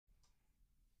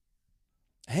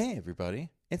Hey, everybody.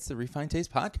 It's the Refined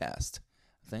Taste Podcast.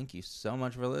 Thank you so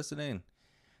much for listening.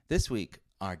 This week,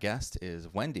 our guest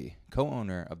is Wendy,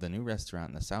 co-owner of the new restaurant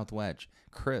in the South Wedge,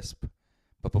 Crisp.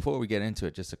 But before we get into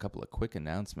it, just a couple of quick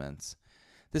announcements.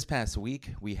 This past week,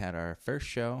 we had our first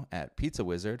show at Pizza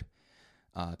Wizard,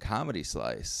 Comedy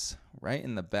Slice, right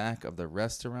in the back of the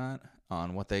restaurant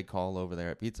on what they call over there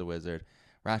at Pizza Wizard,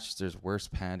 Rochester's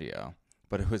worst patio.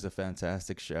 But it was a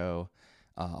fantastic show.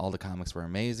 All the comics were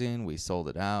amazing. We sold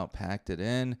it out, packed it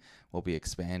in. We'll be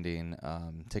expanding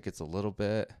tickets a little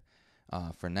bit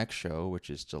for next show,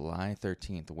 which is July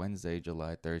 13th, Wednesday,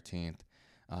 July 13th.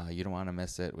 You don't want to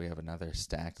miss it. We have another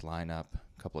stacked lineup,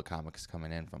 a couple of comics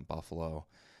coming in from Buffalo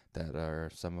that are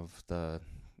some of the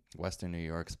Western New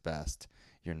York's best.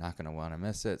 You're not going to want to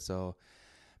miss it. So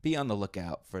be on the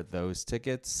lookout for those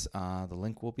tickets. The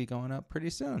link will be going up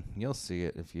pretty soon. You'll see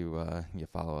it if you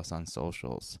follow us on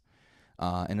socials.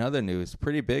 In other news,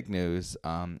 pretty big news,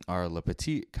 our Le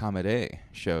Petit Comedy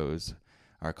shows,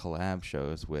 our collab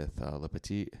shows with Le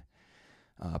Petit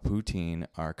Poutine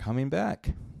are coming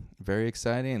back. Very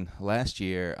exciting. Last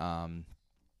year,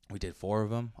 we did 4 of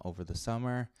them over the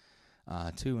summer,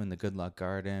 2 in the Good Luck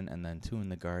Garden, and then 2 in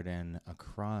the garden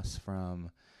across from,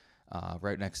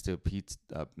 right next to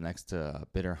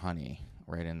Bitter Honey,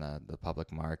 right in the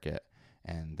public market.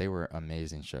 And they were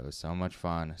amazing shows, so much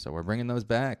fun. So we're bringing those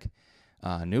back.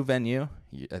 New venue.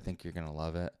 I think you're going to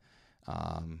love it.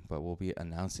 But we'll be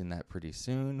announcing that pretty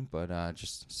soon. But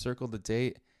just circle the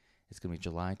date. It's going to be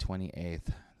July 28th.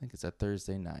 I think it's a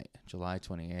Thursday night, July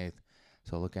 28th.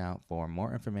 So look out for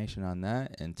more information on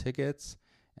that and tickets.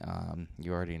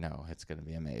 You already know it's going to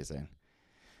be amazing.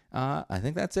 I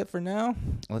think that's it for now.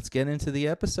 Let's get into the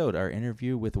episode, our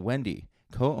interview with Wendy,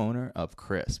 co-owner of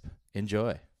Crisp.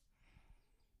 Enjoy.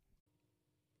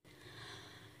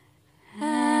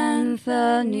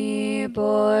 Anthony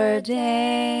Bourdain,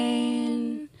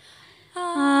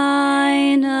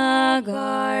 Ina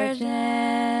Garden,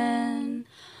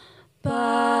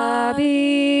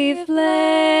 Bobby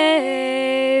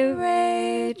Flay,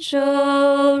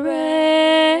 Rachel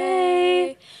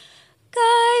Ray,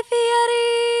 Guy Fieri,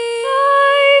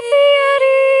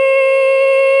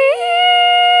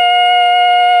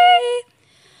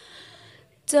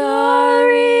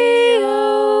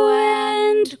 Dario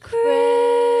and Chris.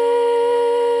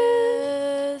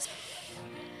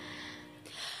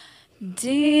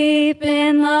 Deep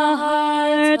in the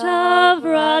heart of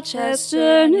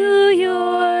Rochester, New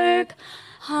York,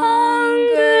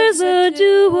 hungers a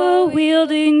duo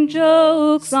wielding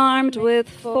jokes armed with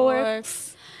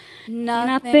forks.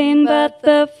 Nothing but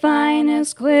the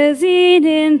finest cuisine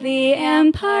in the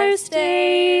Empire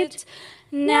State.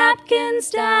 Napkins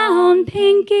down,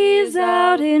 pinkies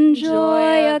out,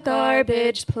 enjoy a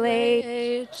garbage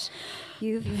plate.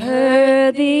 You've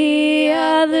heard the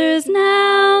others,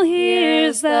 now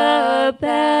here's the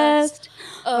best.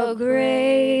 A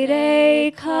grade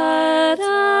A cut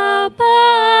above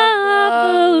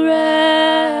the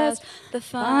rest. The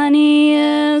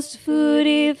funniest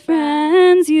foodie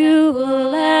friends you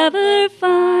will ever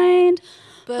find.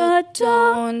 But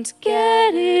don't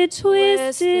get it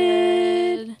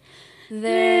twisted,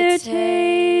 their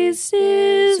taste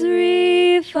is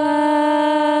refined.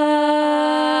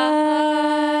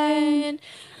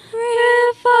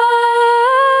 Refined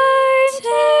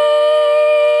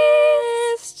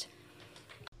taste.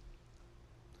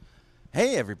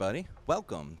 Hey, everybody.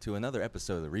 Welcome to another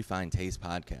episode of the Refined Taste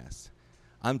Podcast.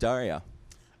 I'm Dario.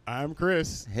 I'm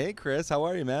Chris. Hey, Chris. How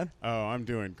are you, man? Oh, I'm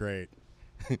doing great.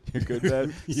 You're good,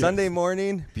 man? Yes. Sunday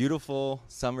morning, beautiful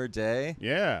summer day.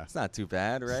 Yeah. It's not too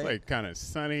bad, right? It's like kind of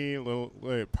sunny, little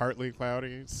partly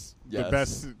cloudy. It's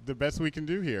Yes. the best we can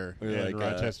do here We're in like,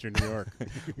 Rochester, New York.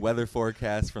 Weather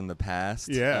forecast from the past.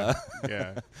 Yeah.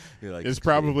 Yeah. You're like, It's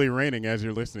probably raining as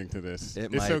you're listening to this. It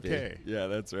It's might okay. be. Yeah,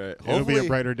 that's right. It'll be a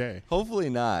brighter day. Hopefully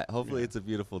not. Hopefully Yeah. it's a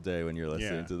beautiful day when you're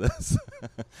listening Yeah. to this.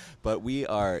 But we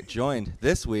are joined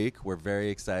this week. We're very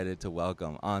excited to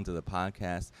welcome onto the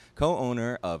podcast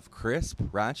co-owner of Crisp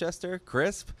Rochester.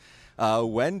 Crisp,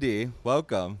 Wendy,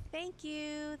 welcome. Thank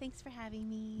you. Thanks for having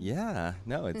me. Yeah,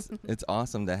 no, it's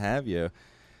awesome to have you.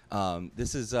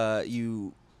 This is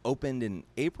you opened in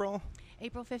April.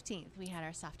 April 15th, we had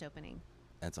our soft opening.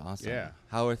 That's awesome. Yeah.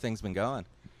 How are things been going?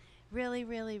 Really,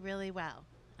 really, really well.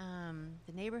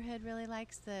 The neighborhood really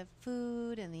likes the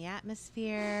food and the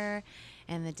atmosphere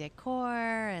and the decor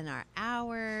and our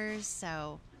hours.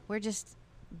 So we're just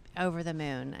over the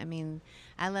moon. I mean,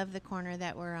 I love the corner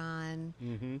that we're on.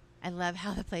 Mm-hmm. I love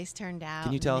how the place turned out.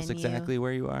 Can you the tell us menu. exactly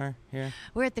where you are here?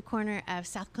 We're at the corner of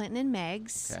South Clinton and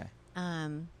Meg's. Okay.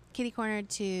 Kitty corner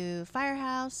to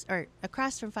Firehouse, or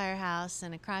across from Firehouse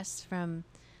and across from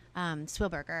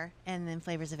Swillburger, and then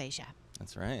Flavors of Asia.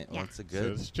 That's right. Well, Yeah. it's a So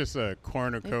good it's just a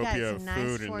cornucopia of some nice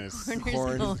food in four this.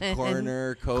 corners.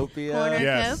 cornucopia.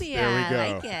 Yes, Cornucopia, there we I go.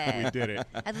 like it. We did it.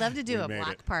 I'd love to do We a made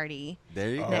block it. party There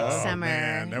you go. next summer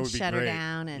Man, that and would be shut her great.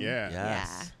 down. And Yeah.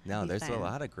 Yes. No, that'd be there's a fun.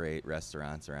 lot of great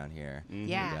restaurants around here.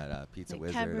 Yeah. We got Pizza The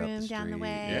Wizard Cub up Room the down the street.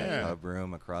 way. Yeah. Cub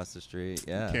Room across the street.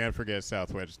 Yeah. Can't forget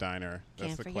Southwedge Diner. That's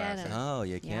Can't the forget classic. it. Oh,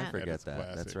 you can't Yeah. That forget is that.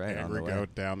 classic. That's right. On Angry the way.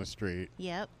 Goat down the street.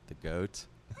 Yep. The goat.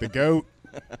 The goat.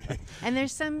 And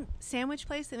there's some sandwich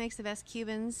place that makes the best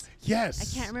Cubans. Yes. I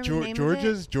can't remember the name of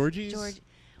George's? it. Georgie's? George. We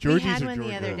Georgie's had or one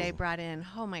the other George's? day brought in.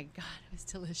 Oh my God, it was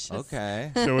delicious.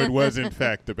 Okay. So it was, in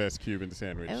fact, the best Cuban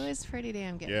sandwich. It was pretty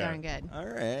damn good. Yeah. Darn good. All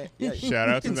right. Yeah, Shout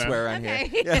out to you can them. swear on Okay.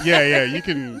 here. Yeah. Yeah, you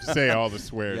can say all the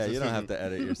swears. Yeah, This you don't have isn't- to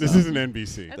edit yourself. This isn't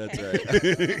NBC. That's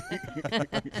right.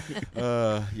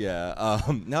 Yeah.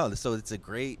 No, so it's a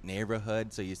great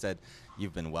neighborhood. So you said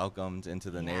you've been welcomed into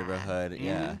the Yeah. neighborhood.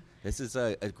 Yeah. This is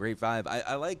a great vibe.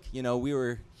 I like, we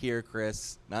were here,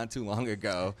 Chris, not too long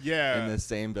ago. Yeah. In the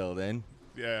same building.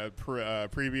 Yeah,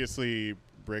 previously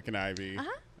Brick and Ivy.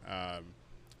 Uh-huh.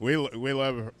 We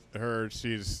love her.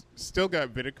 She's still got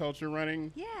viticulture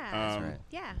running. Yeah. That's right.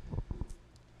 Yeah.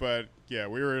 But yeah,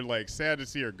 we were like sad to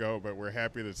see her go, but we're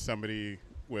happy that somebody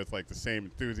with like the same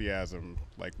enthusiasm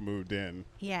like moved in.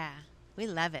 Yeah. We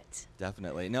love it.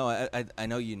 Definitely. No, I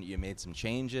know you made some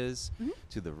changes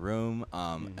to the room.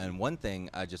 And one thing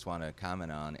I just want to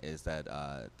comment on is that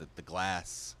the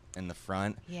glass in the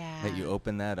front, Yeah. that you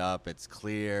open that up, it's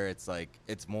clear. It's like,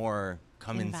 it's more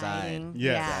come Inviting. inside.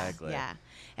 Yes. Yeah. Exactly. Yeah.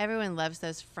 Everyone loves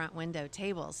those front window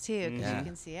tables too, because Yeah. you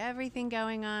can see everything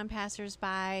going on,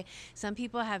 passersby. Some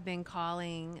people have been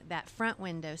calling that front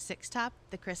window six top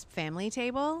the crisp family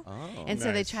table. Oh, And so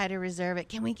they nice. try to reserve it.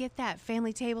 Can we get that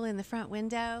family table in the front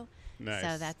window? Nice.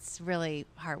 So that's really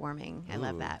heartwarming. I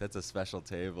love Ooh, that. That's a special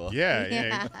table. Yeah,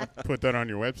 Yeah. Put that on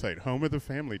your website. Home of the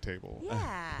family table.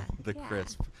 Yeah. The yeah.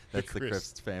 crisp. That's the crisp.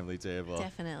 crisp family table.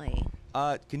 Definitely.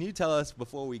 Can you tell us,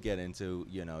 before we get into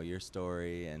your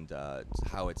story and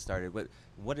how it started,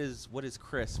 what does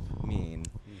crisp mean?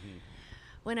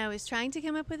 When I was trying to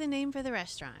come up with a name for the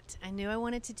restaurant, I knew I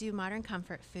wanted to do modern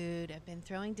comfort food. I've been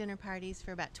throwing dinner parties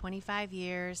for about 25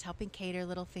 years, helping cater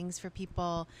little things for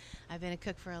people. I've been a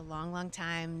cook for a long, long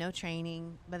time, no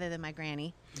training other than my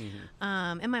granny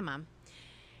and my mom.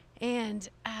 And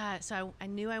so I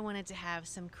knew I wanted to have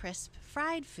some crisp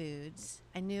fried foods.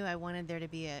 I knew I wanted there to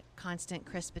be a constant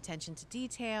crisp attention to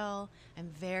detail. I'm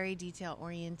very detail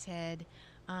oriented.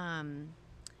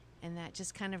 And that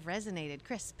just kind of resonated,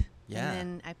 crisp. Yeah. And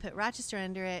then I put Rochester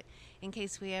under it in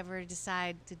case we ever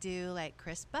decide to do like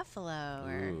crisp buffalo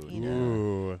or, Ooh,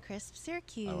 Ooh. crisp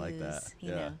Syracuse. I like that. You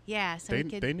Yeah. know. Yeah. So They, we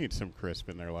could. they need some crisp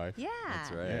in their life. Yeah.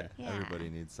 That's right. Yeah. Everybody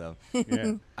needs some.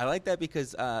 Yeah. I like that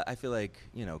because I feel like,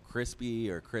 crispy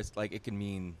or crisp, like it can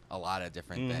mean a lot of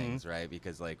different things, right?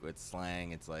 Because like with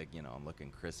slang, it's like, I'm looking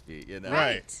crispy,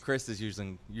 Right. Chris is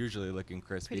usually looking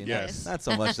crispy. Pretty Not- good. Yes. Not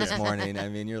so much this morning. I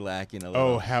mean, you're lacking a little.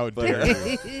 Oh, how but, dare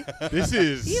you. This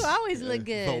is You always look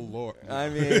the good. Lord. I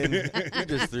mean, you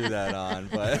just threw that on,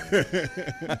 but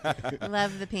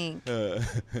Love the pink.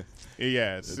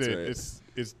 Yeah, That's right.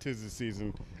 it's 'tis the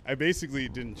season. I basically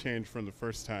didn't change from the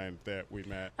first time that we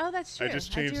met. Oh, that's true. I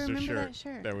just I do changed the remember shirt. that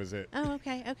shirt. That was it. Oh,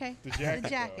 okay. Okay. The jacket. The though,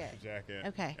 jacket. the jacket.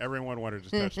 Okay. Everyone wanted to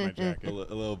touch my a, jacket.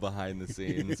 little behind the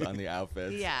scenes on the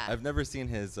outfits. Yeah. I've never seen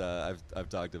his. I've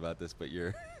talked about this, but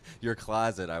your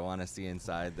closet. I want to see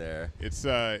inside there. It's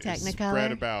Technicolor?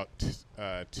 spread about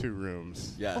 2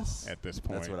 rooms. Yes. At this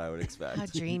point. That's what I would expect. How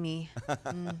dreamy.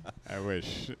 Mm. I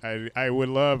wish. I would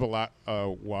love a lot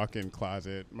walk-in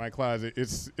closet. My closet,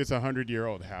 it's a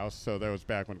 100-year-old house, so that was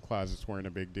back when closets weren't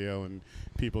a big deal and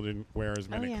people didn't wear as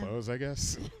many yeah. clothes, I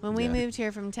guess. When we Yeah. moved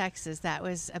here from Texas, that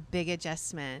was a big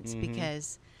adjustment Mm-hmm.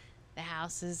 because the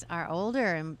houses are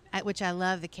older, and which I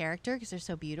love the character because they're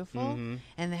so beautiful. Mm-hmm.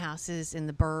 And the houses in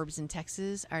the burbs in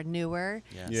Texas are newer.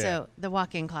 Yeah. Yeah. So the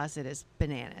walk-in closet is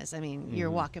bananas. I mean, you're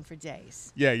Mm-hmm. walking for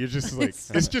days. Yeah, you're just like,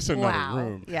 it's just another Wow.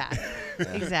 room. Yeah,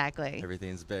 exactly.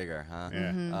 Everything's bigger, huh?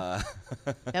 Yeah. Mm-hmm.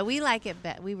 Uh, But we like it.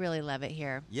 We really love it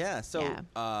here. yeah. So,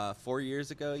 Yeah. 4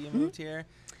 years ago, you Mm-hmm. moved here.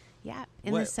 Yeah,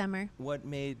 in What- the summer. What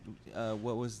made?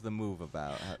 What was the move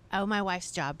about? Oh, my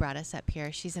wife's job brought us up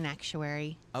here. She's an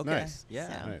actuary. Okay. Nice.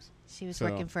 Yeah. So Nice. she was So-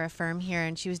 working for a firm here,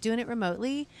 and she was doing it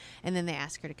remotely. And then they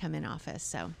asked her to come in office,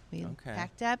 so we Okay.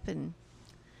 packed up and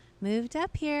moved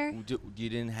up here. You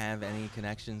didn't have any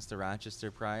connections to Rochester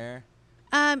prior?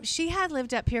 She had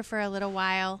lived up here for a little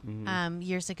while Mm-hmm.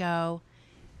 years ago,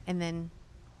 and then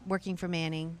working for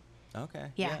Manning. Okay.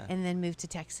 Yeah, and then moved to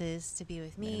Texas to be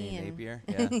with me. Manny and and Napier.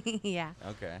 Yeah. yeah.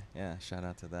 Okay. Yeah. Shout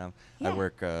out to them. I Yeah.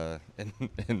 work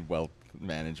in wealth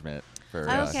management for.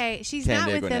 Okay, she's not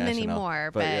with Canandaigua them National, anymore,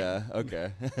 but yeah.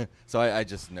 Okay. So I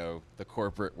just know the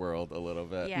corporate world a little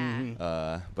bit.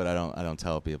 Yeah. But I don't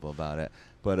tell people about it.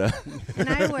 But And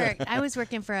I was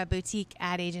working for a boutique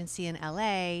ad agency in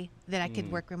LA that I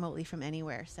could work remotely from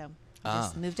anywhere. So I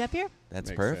just moved up here. That's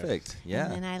Makes perfect. sense. Yeah.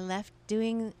 And then I left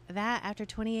doing that after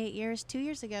 28 years, 2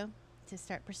 years ago, to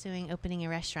start pursuing opening a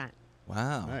restaurant.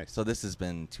 Wow. Nice. So this has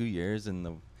been 2 years in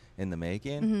the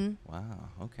making. Mm-hmm. Wow.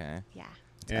 Okay. Yeah.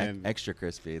 It's And extra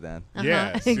crispy then.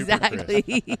 Yeah, super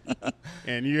exactly.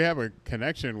 and you have a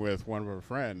connection with one of our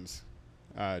friends,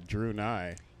 Drew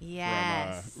Nye.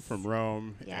 Yes. From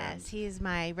Rome. Yes, he is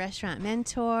my restaurant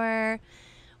mentor,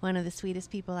 one of the sweetest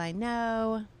people I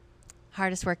know,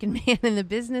 hardest working man in the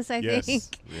business, I think. He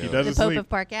Really? The doesn't Pope sleep. of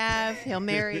Park Ave. He'll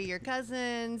marry your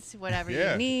cousins, whatever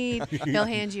Yeah. you need. He'll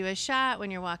hand you a shot when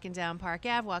you're walking down Park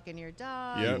Ave, walking your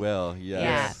dog. Yep. You will.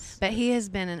 Yes. Yeah, but he has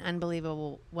been an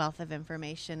unbelievable wealth of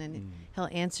information, and he'll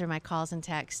answer my calls and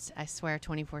texts, I swear,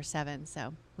 24/7.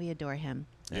 So we adore him.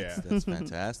 That's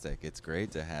fantastic. It's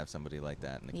great to have somebody like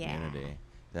that in the Yeah. community.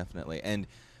 Definitely. And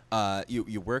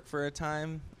you work for a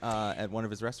time at one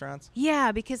of his restaurants?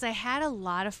 Yeah, because I had a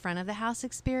lot of front of the house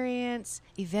experience,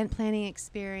 event planning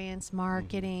experience,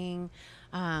 marketing,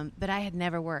 but I had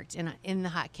never worked in the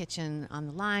hot kitchen on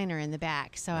the line or in the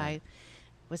back. So I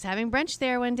was having brunch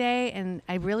there one day, and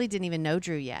I really didn't even know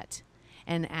Drew yet.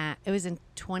 And it was in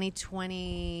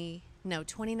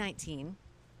 2019.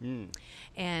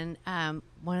 And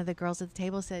one of the girls at the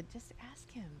table said, just ask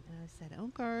him. And I said,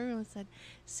 okay. And I said,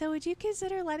 so would you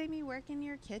consider letting me work in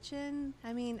your kitchen?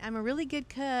 I mean, I'm a really good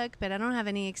cook, but I don't have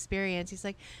any experience. He's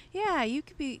like, yeah, you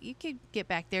could get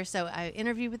back there. So I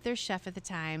interviewed with their chef at the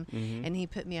time, and he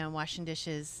put me on washing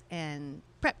dishes and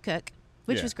prep cook,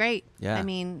 which Yeah. was great. Yeah. I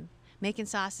mean, making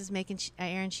sauces, making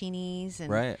arancinis. And,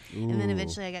 Right. and then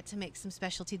eventually I got to make some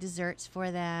specialty desserts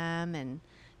for them and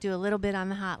do a little bit on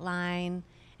the hotline.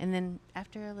 And then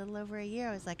after a little over a year,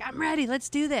 I was like, I'm ready. Let's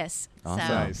do this. Awesome.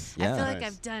 So Nice. I Yeah. feel like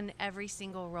Nice. I've done every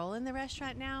single role in the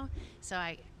restaurant now. So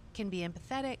I can be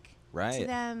empathetic Right. to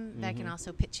them. But I can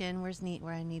also pitch in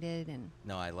where I needed. And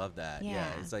No, I love that. Yeah.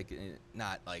 Yeah. It's like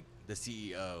not like the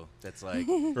CEO that's like,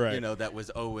 Right. that was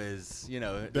always,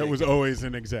 That was always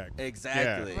an exec.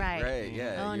 Exactly. Right. Right.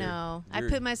 Yeah. oh, no. I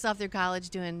you're- put myself through college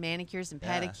doing manicures and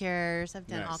Yeah. pedicures. I've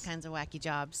done all Nice. kinds of wacky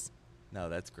jobs. No,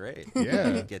 that's great.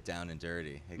 Yeah. Get down and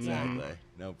dirty. Exactly.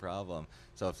 No problem.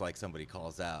 So if like somebody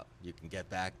calls out, you can get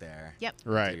back there. Yep.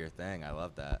 Right. Do your thing. I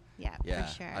love that. Yeah, Yeah.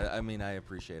 for sure. I mean, I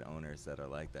appreciate owners that are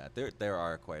like that. There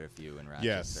are quite a few in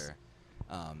Yes. Rochester.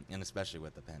 And especially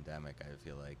with the pandemic, I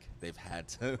feel like they've had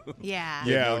to. Yeah.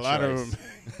 Yeah, no a lot choice.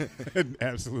 of them had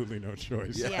absolutely no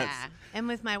choice. Yeah. Yeah. Yes. And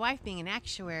with my wife being an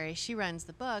actuary, she runs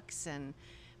the books and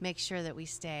makes sure that we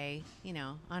stay,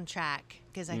 on track.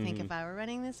 Because I think if I were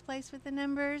running this place with the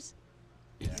numbers,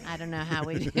 I don't know how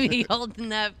we'd be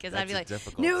holding up. Because I'd That's be a like,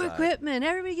 difficult new side. equipment,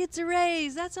 everybody gets a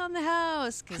raise. That's on the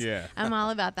house. Because Yeah. I'm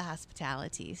all about the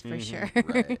hospitality for sure.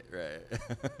 Right.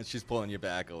 She's pulling you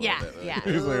back a little Yeah, bit. yeah.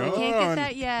 He's like, Ooh, we "Hold can't on." get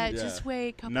that yet. Yeah. Just wait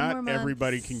a couple more Not months.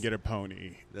 everybody can get a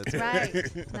pony. That's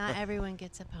Right. Not everyone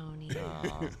gets a pony.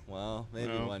 Aw, well, maybe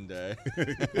No. one day.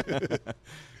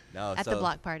 No, At the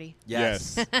block party.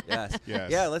 Yes. Yes. Yes.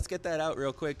 Yes. Yeah, let's get that out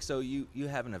real quick. So you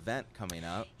have an event coming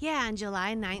up. Yeah, on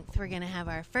July 9th, we're going to have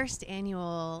our first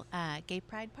annual Gay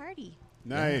Pride Party.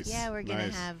 Nice. Yeah, we're going to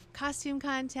Nice. have costume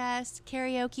contest,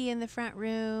 karaoke in the front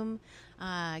room,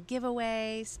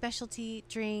 giveaway, specialty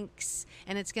drinks,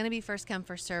 and it's going to be first come,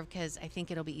 first serve because I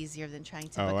think it'll be easier than trying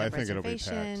to Oh, book I up think it'll be packed.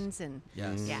 reservations. And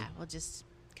Yes. yeah, we'll just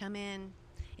come in,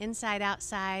 inside,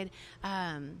 outside.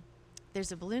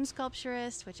 There's a balloon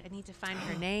sculpturist, which I need to find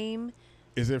her name.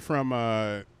 Is it from?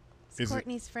 It's Is it-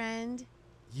 Courtney's friend.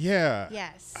 Yeah.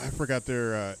 Yes. I forgot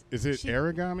their. Is it She-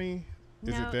 origami?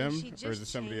 Is No, it them she just or is it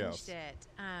somebody else? changed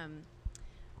It.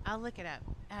 I'll look it up.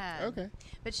 Okay.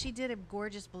 But she did a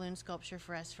gorgeous balloon sculpture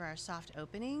for us for our soft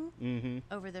opening Mm-hmm.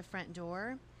 over the front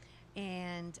door.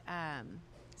 And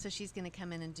so she's going to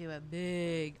come in and do a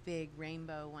big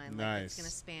rainbow one. Like it's Nice. going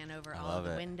to span over I all love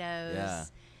the it. windows. Yeah.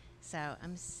 So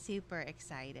I'm super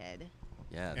excited.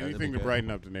 Yeah. that'd be Anything to good.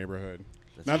 brighten up the neighborhood.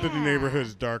 That's Not that the Yeah.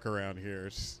 neighborhood's dark around here.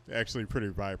 It's actually pretty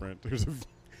vibrant.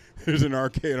 There's an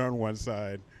arcade on one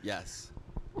side. Yes.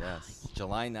 Yes.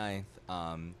 July 9th.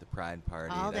 the Pride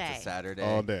Party. All That's day. a Saturday.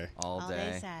 All day. All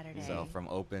day. Saturday. So from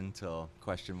open till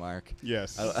question mark.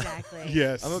 Yes. Exactly.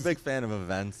 Yes. I'm a big fan of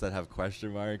events that have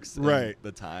question marks. in Right.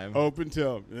 The time. Open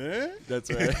till.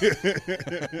 That's right.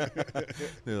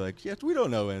 They're like, yeah, we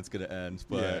don't know when it's gonna end,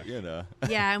 but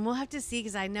Yeah, and we'll have to see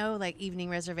because I know like evening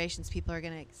reservations, people are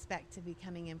going to expect to be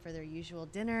coming in for their usual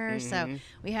dinner. So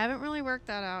we haven't really worked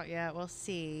that out yet. We'll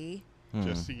see.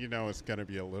 Just so you know, it's going to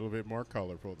be a little bit more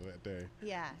colorful that day.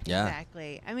 Yeah, Yeah.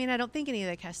 exactly. I mean, I don't think any of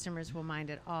the customers will mind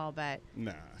at all, but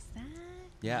Nah. is that?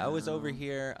 Yeah, I was over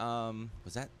here.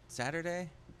 Was that Saturday?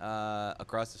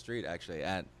 Across the street, actually,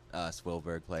 at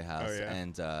Swilberg Playhouse, Oh, yeah?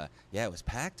 and it was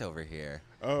packed over here.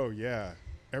 Oh yeah.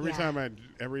 Every Yeah.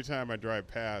 time I drive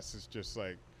past, it's just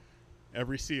like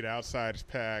every seat outside is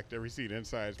packed. Every seat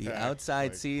inside is The packed.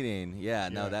 outside Like, seating, no,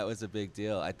 Yeah. that was a big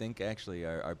deal. I think actually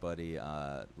our buddy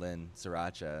Lynn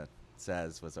Sriracha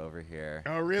says was over here.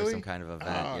 Oh, For really? some kind of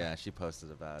event. Ah. Yeah, she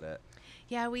posted about it.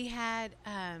 Yeah, we had.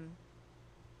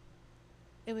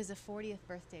 It was a 40th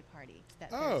birthday party that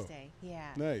Oh, Thursday. Yeah.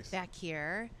 nice. Back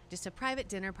here, just a private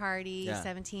dinner party, Yeah.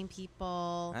 17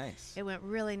 people. Nice. It went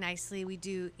really nicely. We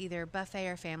do either buffet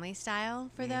or family style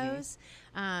for those,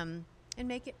 and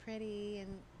make it pretty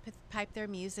and pipe their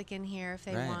music in here if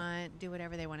they Right. want, do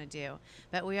whatever they want to do.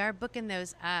 But we are booking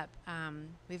those up.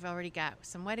 We've already got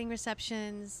some wedding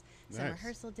receptions, some Nice.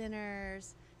 rehearsal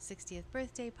dinners, 60th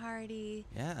birthday party.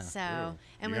 Yeah. So, Cool.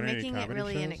 and You we're got any making it comedy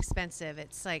really shows? inexpensive.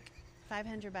 It's like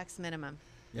 $500 minimum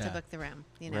Yeah. to book the room.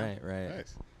 You know. Right.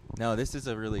 Nice. No, this is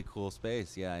a really cool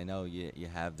space. Yeah, I know you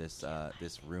have this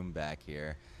this room back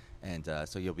here, and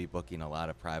so you'll be booking a lot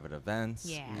of private events.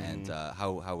 Yeah. And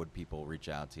how would people reach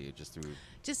out to you? Just through?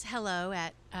 Just hello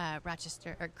at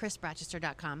Rochester or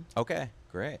ChrisRochester.com. Okay,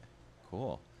 great,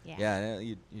 cool. Yeah. Yeah, I know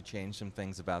you changed some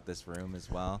things about this room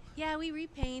as well. Yeah, we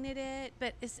repainted it,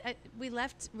 but we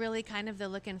left really kind of the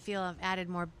look and feel. I've added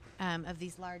more of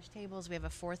these large tables. We have a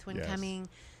fourth one Yes. coming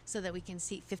so that we can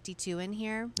seat 52 in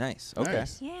here. Nice. Okay.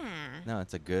 Nice. Yeah. No,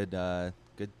 it's a good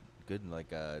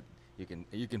like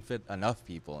you can fit enough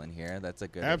people in here. That's a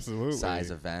good Absolutely.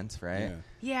 size event, right? Yeah.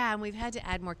 Yeah, and we've had to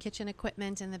add more kitchen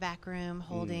equipment in the back room,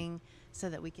 holding so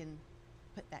that we can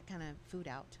put that kind of food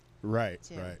out Right.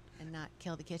 too, Right. and not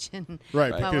kill the kitchen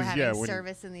Right. while we're Because having when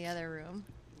service in the other room.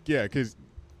 because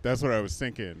that's what I was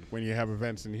thinking. When you have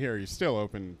events in here, you're still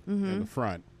open in the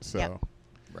front, so Yep.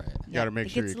 Right. you got to make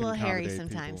it sure gets you a can little hairy accommodate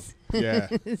sometimes. people.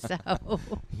 Yeah. So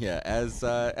Yeah,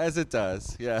 as it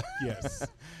does. Yeah. Yes.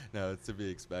 No, it's to be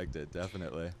expected,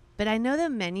 definitely. But I know the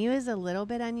menu is a little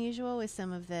bit unusual with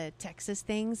some of the Texas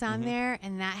things on there,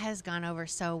 and that has gone over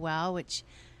so well, which,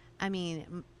 I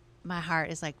mean, my heart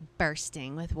is like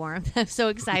bursting with warmth. I'm so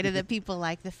excited that people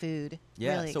like the food.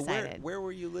 Yeah. Really So excited. where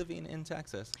were you living in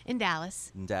Texas? In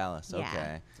Dallas. In Dallas. Yeah.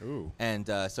 Okay. Ooh. And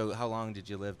so how long did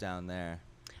you live down there?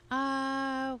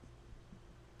 I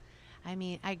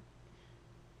mean,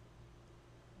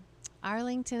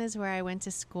 Arlington is where I went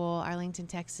to school, Arlington,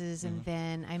 Texas, and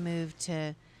then I moved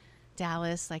to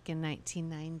Dallas like in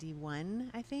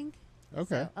 1991, I think. Okay.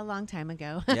 So, a long time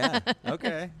ago. Yeah.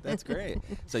 Okay. That's great.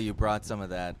 So you brought some of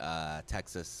that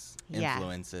Texas Yeah.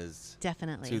 influences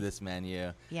Definitely. to this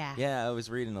menu. Yeah. Yeah, I was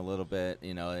reading a little bit,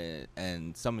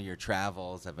 and some of your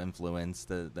travels have influenced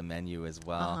the menu as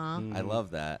well. Uh-huh. I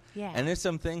love that. Yeah. And there's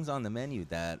some things on the menu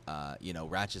that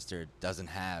Rochester doesn't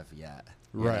have yet.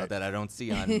 Right. That I don't see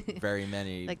on very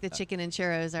many. Like the chicken and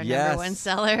churros, our yes. number one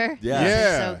seller. Yeah. Those are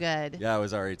Yeah. so good. Yeah, I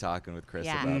was already talking with Chris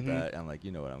Yeah. about Mhm. that. I'm like,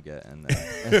 you know what I'm getting.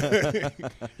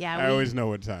 Yeah, I always know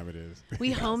what time it is.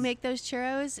 we home make those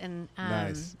churros, and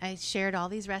Nice. I shared all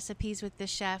these recipes with the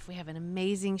chef. We have an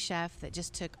amazing chef that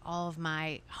just took all of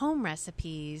my home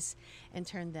recipes and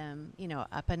turned them,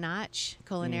 up a notch,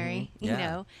 culinary. Yeah. You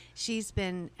know, she's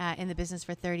been in the business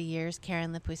for 30 years,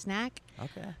 Karen Lipwisnack.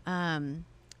 Okay.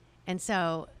 And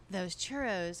so those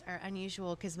churros are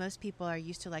unusual because most people are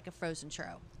used to like a frozen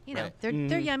churro. Right.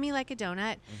 They're yummy like a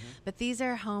donut, but these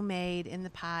are homemade in the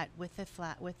pot with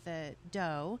the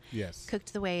dough. Yes.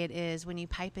 Cooked the way it is. When you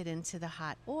pipe it into the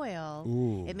hot oil,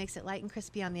 Ooh. it makes it light and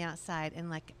crispy on the outside and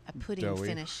like a pudding Doughy.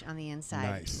 finish on the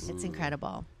inside. Nice. It's Ooh.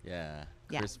 incredible. Yeah.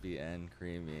 Yeah. Crispy and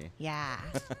creamy. Yeah.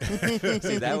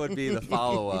 See, that would be the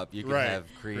follow-up. You could Right. have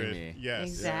creamy. Yes.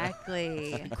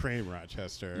 Exactly. Cream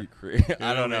Rochester.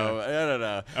 I don't know. I don't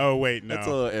know. Oh wait, no. That's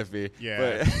a little iffy.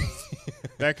 Yeah. But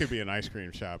That could be an ice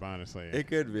cream shop, honestly. It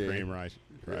could be. Cream Rochester.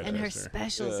 And her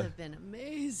specials Yeah. have been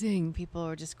amazing. People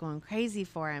are just going crazy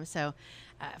for him. So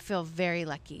I feel very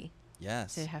lucky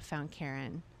yes. to have found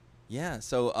Karen. Yeah.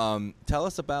 So tell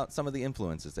us about some of the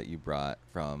influences that you brought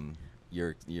from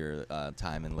your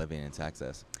time in living in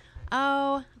Texas.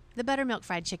 Oh, The buttermilk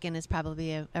fried chicken is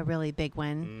probably a really big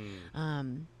one.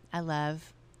 I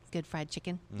love good fried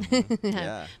chicken.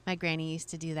 Yeah. My granny used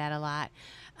to do that a lot.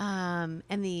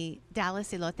 And the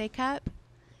Dallas elote cup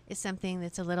is something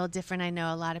that's a little different. I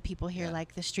know a lot of people here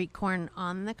like the street corn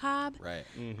on the cob. Right.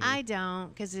 I don't,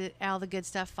 because all the good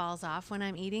stuff falls off when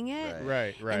I'm eating it.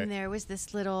 Right. And there was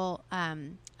this little,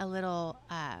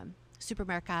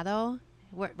 supermercado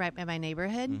right by my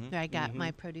neighborhood where I got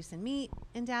my produce and meat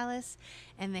in Dallas,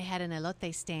 and they had an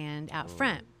elote stand out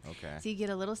front. Okay. So you get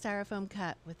a little styrofoam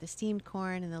cup with the steamed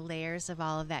corn and the layers of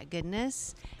all of that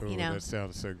goodness. Ooh, that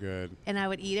sounds so good. And I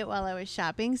would eat it while I was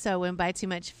shopping, so I wouldn't buy too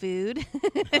much food.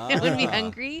 I wouldn't be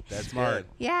hungry. That's Smart. good.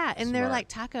 Yeah, and they're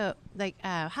Smart. like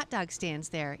hot dog stands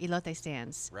there, elote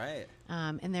stands. Right.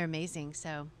 And they're amazing.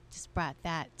 So just brought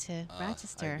that to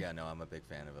Rochester. I'm a big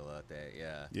fan of elote.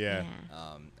 Yeah. Yeah.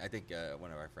 I think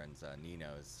one of our friends,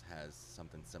 Nino's, has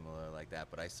something similar like that.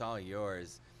 But I saw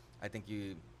yours. I think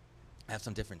you have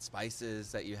some different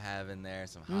spices that you have in there,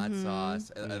 some hot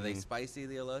sauce. Are they spicy,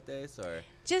 the elotes, or?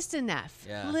 Just enough.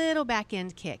 Yeah. Little back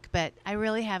end kick. But I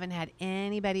really haven't had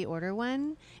anybody order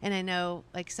one. And I know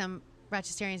like some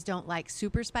Rochesterians don't like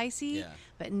super spicy,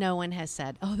 but no one has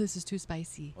said, "Oh, this is too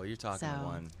spicy." Well, you're talking to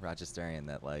one Rochesterian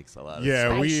that likes a lot of Yeah,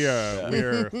 spice.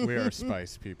 we are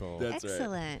spice people. That's right.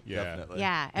 Excellent. Yeah. Definitely.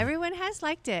 Yeah, everyone has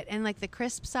liked it, and like the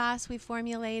crisp sauce we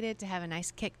formulated to have a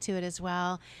nice kick to it as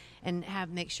well, and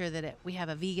make sure that we have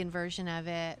a vegan version of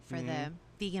it for the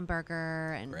vegan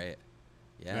burger and Right.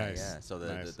 Yeah, Nice. yeah. So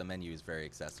the menu is very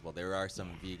accessible. There are some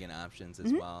vegan options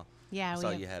as well. Yeah, I saw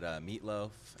you had a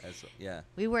meatloaf as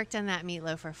We worked on that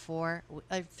meatloaf for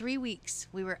 3 weeks.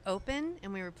 We were open,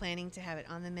 and we were planning to have it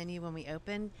on the menu when we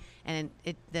opened, and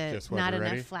Just wasn't not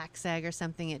ready? enough flax egg or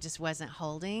something. It just wasn't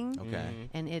holding. Okay.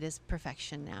 And it is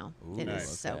perfection now. Ooh, It is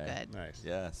Nice. so okay. good. Nice.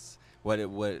 Yes. What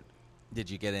did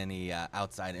you get any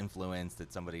outside influence?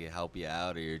 Did somebody help you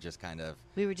out, or you're just kind of?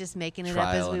 We were just making it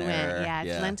up as Trial we and went. error. Yeah,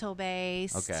 Yeah. it's lentil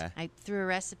based. Okay. I threw a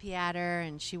recipe at her,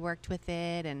 and she worked with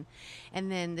it, and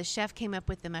then the chef came up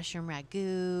with the mushroom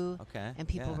ragu. Okay. And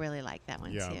people yeah. really liked that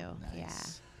one Yum. too.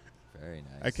 Nice. Very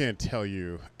nice. I can't tell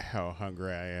you how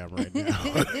hungry I am right now.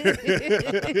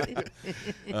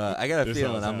 I got a This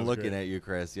feeling all I'm sounds looking great. at you,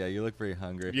 Chris. Yeah, you look pretty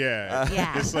hungry. Yeah.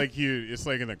 Yeah. It's like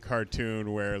in a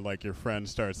cartoon where like your friend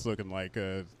starts looking like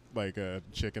a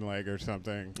chicken leg or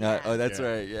something. Oh, that's Yeah.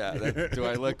 right. Yeah. What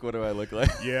do I look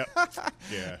like? Yeah.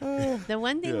 Yeah. The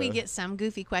one thing we Yeah. get some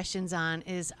goofy questions on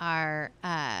is our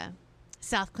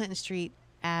South Clinton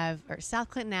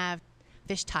Ave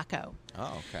fish taco.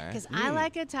 Oh, okay. Because I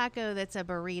like a taco that's a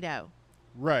burrito.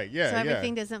 Right. Yeah. So yeah.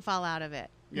 everything doesn't fall out of it.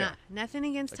 Yeah. Nothing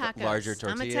against Like a tacos. larger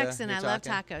I'm a tortilla, Texan. you're I love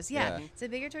talking? tacos. Yeah. Yeah. It's a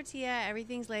bigger tortilla.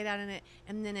 Everything's laid out in it.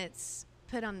 And then it's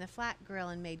put on the flat grill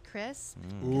and made crisp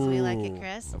because we like it Ooh.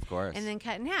 crisp. Of course. And then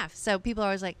cut in half. So people are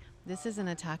always like, this isn't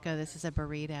a taco. This is a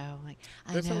burrito. I'm like,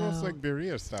 I That's know. almost like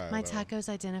birria style. My though. tacos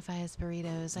identify as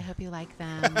burritos. I hope you like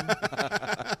them.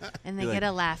 And they You're get like,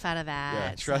 a laugh out of that.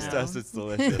 Yeah, trust so. us, it's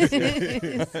delicious.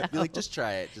 Yeah. Be like, just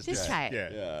try it. Just try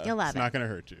it. Yeah. You'll love It's it. not gonna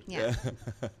hurt you. Yeah.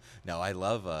 No, I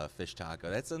love fish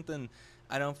taco. That's something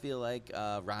I don't feel like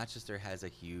Rochester has a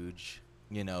huge,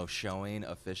 showing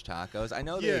of fish tacos. I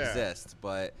know they Yeah. exist,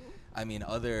 but I mean,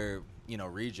 other,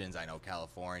 regions, I know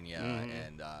California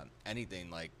and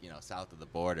anything like, south of the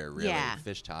border, really, Yeah.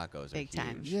 fish tacos Big are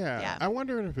time. huge. Yeah. Yeah. I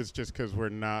wonder if it's just because we're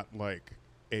not like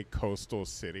a coastal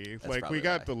city. That's Like probably we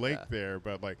got why, the lake yeah. there,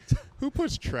 but like who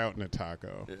puts trout in a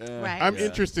taco? Right. I'm Yeah.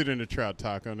 interested in a trout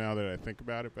taco now that I think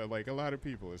about it, but like a lot of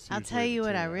people, it's I'll usually tell the you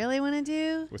what I tuna. really want to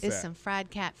do What's is that? some fried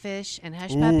catfish and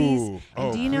hush Ooh. puppies. And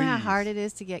Oh, do you know how please. hard it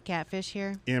is to get catfish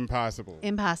here? Impossible.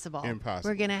 Impossible. Impossible.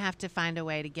 We're gonna have to find a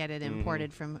way to get it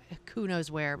imported from who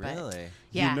knows where. But Really?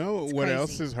 yeah, You know it's what crazy.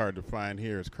 else is hard to find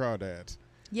here is crawdads.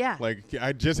 Yeah. Like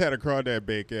I just had a crawdad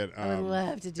bake at I would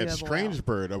love to do at a boil.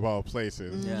 Strangebird of all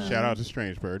places. Yeah. Shout out to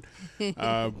Strangebird.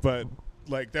 But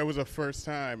like that was the first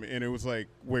time, and it was like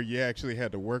where you actually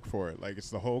had to work for it. Like it's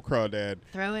the whole crawdad.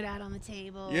 Throw it out on the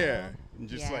table. Yeah, and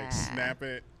just Yeah. like snap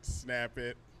it.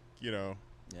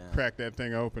 Yeah. Crack that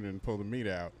thing open and pull the meat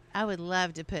out. I would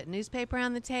love to put newspaper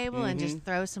on the table and just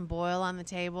throw some boil on the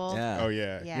table. Yeah. Oh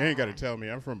yeah. You ain't got to Yeah. tell me.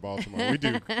 I'm from Baltimore.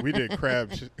 we did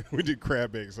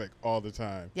crab bakes like all the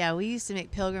time. Yeah, we used to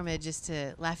make pilgrimages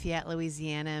to Lafayette,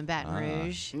 Louisiana, and Baton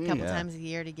Rouge a couple yeah. times a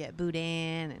year to get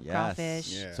boudin and Yes.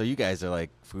 crawfish. Yeah. So you guys are like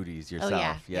foodies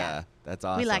yourself. yeah. That's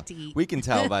awesome. like to eat. We can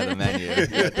tell by the menu.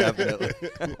 Yeah, definitely.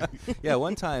 Yeah,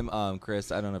 one time,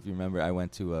 Chris, I don't know if you remember, I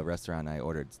went to a restaurant. I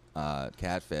ordered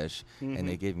catfish, and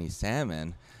they gave me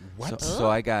salmon. What? So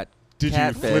I got Did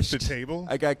you flip the catfished. table?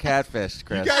 I got catfished,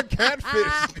 Chris. You got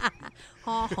catfish.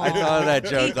 I I thought of that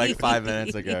joke like 5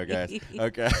 minutes ago, guys.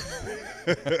 Okay.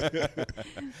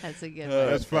 That's a good one.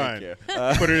 That's Thank fine.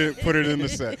 you. Put it in the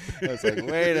set. I was like,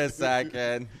 wait a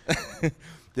second.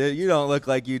 Dude, you don't look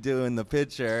like you do in the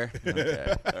picture.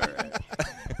 Okay, all right.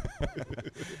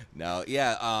 No,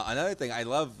 yeah. Another thing, I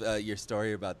love your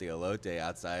story about the elote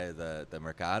outside of the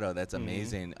mercado. That's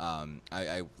amazing.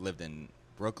 I lived in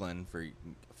Brooklyn for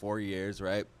 4 years,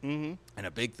 right? Mm-hmm. And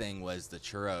a big thing was the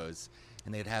churros.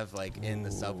 And they'd have, like, in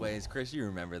the subways. Chris, you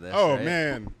remember this, Oh, right?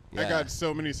 man. I Yeah. got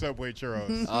so many Subway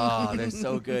churros. Oh, they're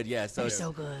so good. Yeah, so They're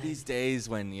so good. These days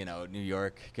when, New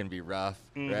York can be rough,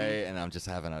 Mhm. right? And I'm just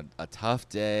having a tough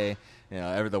day.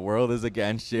 The world is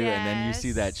against you, and then you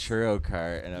see that Yes. churro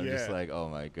cart, and I'm just Yeah. like, oh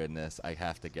my goodness, I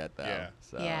have to get them. Yeah.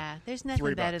 So. Yeah, there's nothing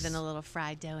 $3. better than a little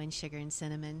fried dough and sugar and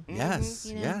cinnamon. Yes,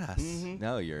 You know? yes. Mhm.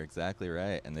 No, you're exactly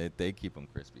right, and they keep them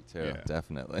crispy too. Yeah.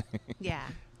 Definitely. Yeah.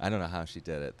 I don't know how she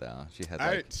did it though. She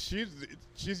had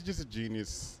She's just a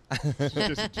genius. She's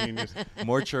just a genius.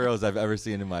 more churros I've ever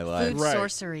seen in my life. Food Right.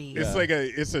 sorcery. It's Yeah. like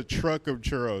it's a truck of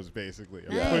churros, basically. A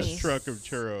push Nice. truck of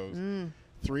churros. Mm.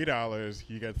 $3.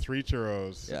 You got 3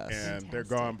 churros, Yes. and they're Fantastic.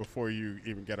 gone before you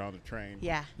even get on the train.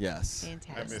 Yeah. Yes.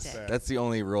 Fantastic. that. That's the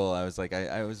only rule. I was like,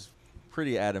 I was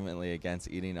pretty adamantly against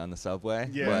eating on the subway.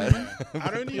 Yeah. But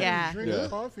I don't even Yeah. drink Yeah.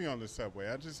 coffee on the subway.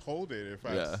 I just hold it if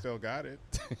Yeah. I still got it.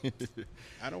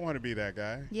 I don't want to be that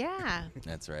guy. Yeah.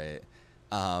 That's right.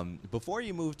 Before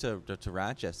you moved to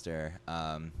Rochester,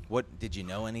 what did you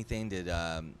know anything? Did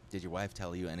your wife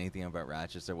tell you anything about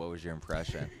Rochester? What was your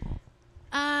impression?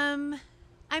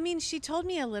 I mean, she told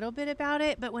me a little bit about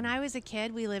it, but when I was a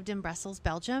kid, we lived in Brussels,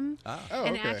 Belgium. Oh, Oh,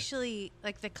 And okay. actually,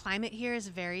 like the climate here is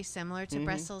very similar to Mhm.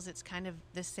 Brussels. It's kind of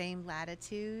the same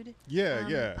latitude. Yeah,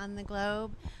 yeah. On the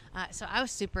globe. So I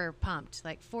was super pumped.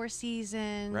 Like 4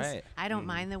 seasons. Right. I don't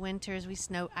mind the winters. I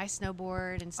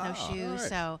snowboard and snowshoe. alright.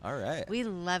 So all right. we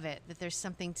love it that there's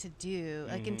something to do.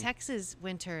 Like in Texas,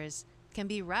 winters can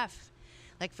be rough.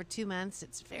 Like for 2 months,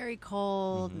 it's very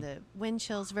cold. And the wind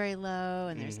chill's very low,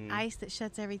 and there's ice that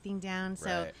shuts everything down.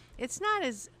 So Right. it's not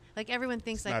as like everyone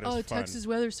thinks It's like, not as oh, fun. Texas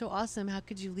weather's so awesome. How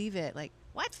could you leave it? Like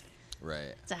what?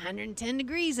 Right. It's 110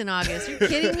 degrees in August. You're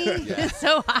kidding me? Yeah. It's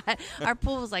so hot. Our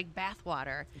pool was like bath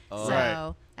water. Oh.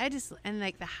 So Right. and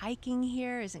like the hiking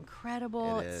here is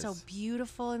incredible. It It's so is.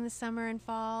 beautiful in the summer and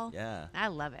fall. Yeah. I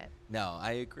love it. No,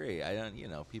 I agree. I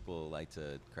don't. People like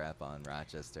to crap on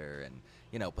Rochester, and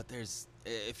but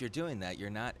if you're doing that, you're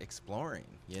not exploring.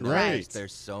 Right.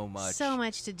 There's so much. So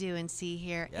much to do and see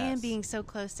here, Yes. and being so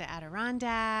close to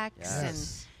Adirondacks Yes.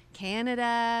 and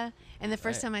Canada. And the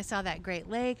first Right. time I saw that Great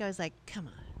Lake, I was like, come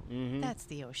on, Mhm. that's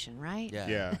the ocean, right? Yeah.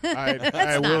 Yeah, I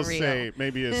not will real. say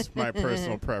maybe it's my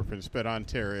personal preference, but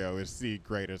Ontario is the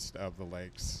greatest of the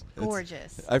lakes.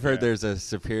 Gorgeous. I've heard Yeah. there's a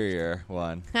superior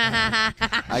one.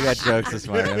 I got jokes this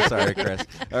morning. I'm sorry, Chris.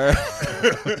 All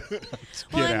right.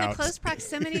 Well, Get in the out. close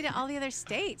proximity to all the other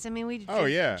states. I mean, we've Oh,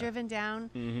 yeah. driven down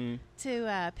Mm-hmm.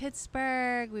 to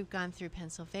Pittsburgh. We've gone through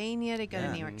Pennsylvania to go Yeah.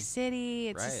 to New York City.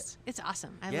 It's Right. just, it's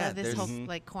awesome. I Yeah, love this there's- whole Mhm.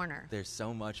 like corner. There's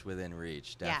so much within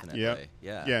reach. Yeah. Definitely. Yep.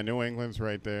 Yeah. Yeah, New England's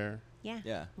right there. Yeah,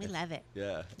 Yeah. we love it.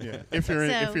 Yeah. Yeah, if you're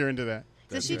So- if you're into that.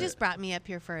 So That's she right. just brought me up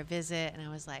here for a visit, and I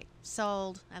was like,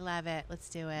 sold. I love it. Let's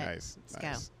do it. Nice. Let's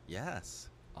nice. go. Yes.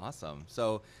 Awesome.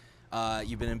 So,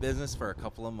 you've been in business for a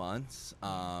couple of months.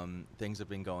 Things have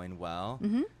been going well.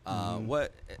 Mm-hmm.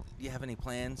 What do you have any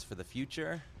plans for the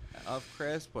future of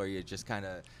Crisp, or you're just kind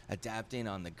of adapting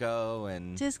on the go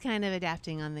and Just kind of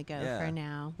adapting on the go Yeah. for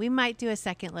now. We might do a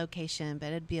second location, but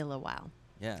it'd be a little while.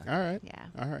 yeah. All right. Yeah.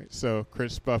 All right. So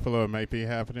Chris Buffalo might be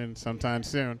happening sometime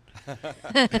soon.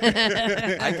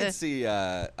 I could see.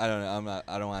 I don't know.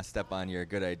 I don't want to step on your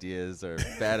good ideas or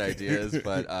bad ideas,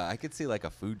 but I could see like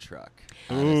a food truck.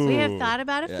 honestly. We have Ooh. thought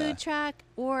about a Yeah. food truck,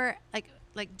 or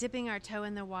like dipping our toe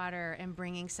in the water and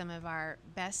bringing some of our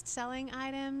best-selling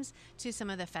items to some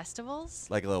of the festivals.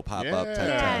 Like a little pop up Yeah. type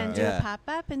Yeah, thing. and do a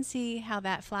pop-up and see how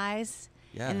that flies.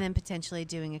 Yeah. And then potentially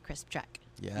doing a crisp truck.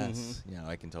 Yes.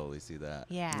 I can totally see that.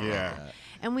 Yeah. Yeah.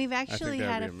 And we've actually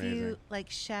that'd had a be few amazing. like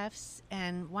chefs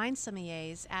and wine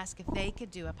sommeliers ask if they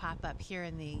could do a pop-up here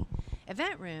in the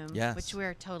event room, Yes. which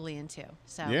we're totally into.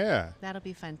 So Yeah. that'll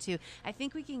be fun too. I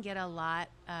think we can get a lot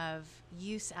of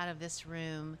use out of this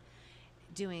room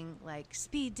doing like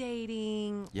speed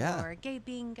dating Yeah. or gay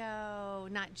bingo,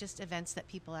 not just events that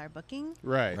people are booking,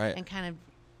 Right. Right. and kind of,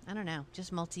 I don't know,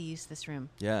 just multi-use this room.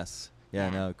 Yes. Yeah,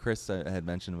 Yeah. no, Chris had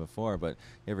mentioned before, but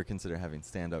you ever consider having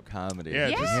stand-up comedy? Yeah.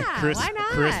 Yeah, Just crisp, why not?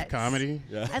 crisp comedy.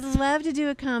 Yeah. I'd love to do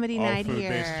a comedy All night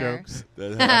food-based here. jokes.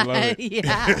 That- I love it.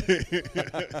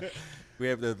 Yeah. We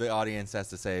have the audience has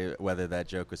to say whether that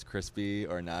joke was crispy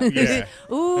or not. Yeah.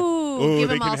 Ooh, give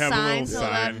they them all can have a little signs. Hold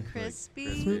sign. up,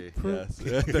 crispy. Crispy.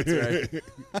 Yes, that's right.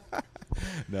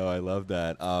 No, I love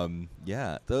that.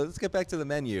 Yeah. So let's get back to the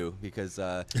menu because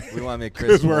we want to make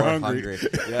Chris 'Cause we're more hungry.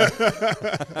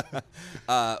 Yeah.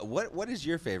 What is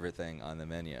your favorite thing on the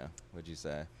menu? Would you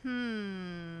say?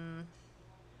 I'm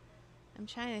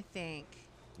trying to think.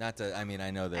 Not to. I mean,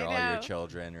 I know they're I all your know.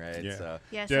 children, right? Yeah. So.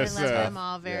 Yes, Just, I love them uh,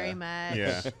 all very yeah. much.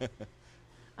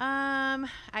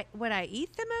 Yeah. What I eat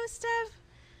the most of?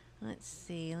 Let's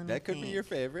see. Let me That could be think. your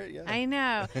favorite. Yeah. I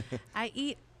know. I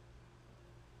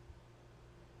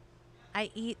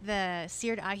eat the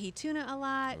seared ahi tuna a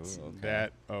lot. Ooh, okay.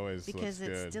 That always Because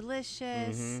looks it's good.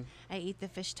 delicious. Mhm. I eat the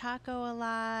fish taco a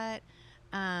lot.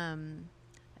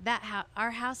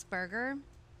 Our house burger.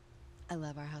 I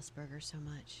love our house burger so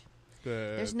much.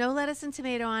 There's no lettuce and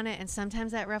tomato on it, and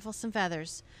sometimes that ruffles some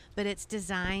feathers. But it's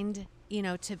designed,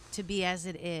 to be as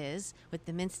it is with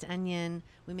the minced onion.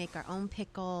 We make our own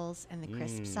pickles and the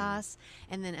crisp sauce,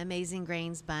 and then Amazing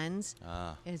Grains buns.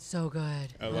 Ah, It's so good.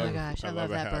 I oh love, my gosh, I love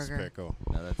a that house burger. pickle.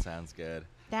 no, that sounds good.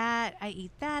 That I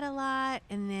eat that a lot,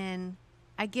 and then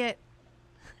I get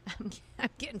I'm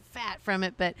getting fat from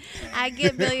it, but I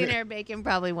get billionaire bacon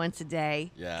probably once a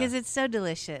day Yeah. because it's so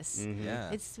delicious. Mhm.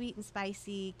 Yeah. It's sweet and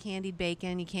spicy, candied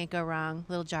bacon. You can't go wrong.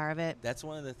 Little jar of it. That's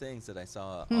one of the things that I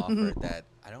saw offered that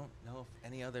I don't know if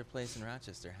any other place in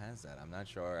Rochester has that. I'm not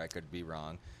sure. I could be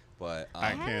wrong, but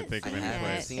I can't think of I any haven't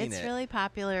place. seen It's it. really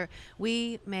popular.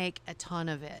 We make a ton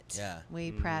of it. Yeah.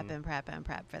 We prep and prep and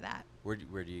prep for that. Where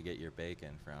do you get your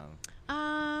bacon from?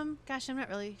 Gosh, I'm not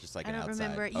really. Just like I an don't outside.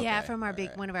 remember. Okay, Yeah, from our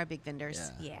alright. one of our big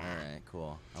vendors. Yeah. All right.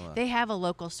 Cool. They have a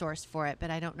local source for it,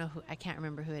 but I don't know who. I can't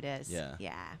remember who it is. Yeah.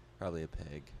 Yeah. Probably a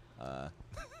pig.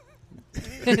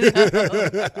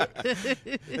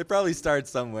 It probably starts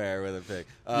somewhere with a pig.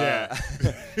 Yeah.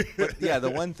 But yeah, the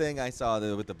one thing I saw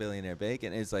with the billionaire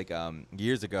bacon is like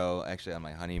years ago, actually on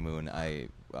my honeymoon,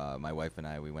 my wife and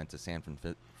I, we went to San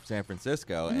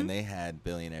Francisco, and they had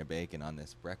billionaire bacon on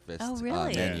this breakfast Oh,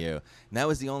 really? menu. And that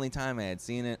was the only time I had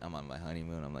seen it. I'm on my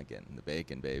honeymoon. I'm like getting the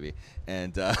bacon, baby.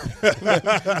 And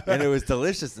and it was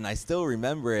delicious, and I still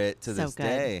remember it to So this good.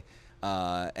 day.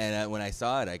 When I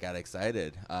saw it, I got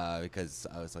excited because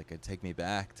I was like, it'd take me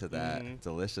back to that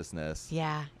deliciousness.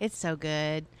 Yeah, it's so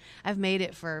good. I've made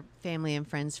it for family and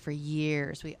friends for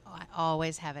years. I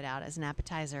always have it out as an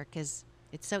appetizer because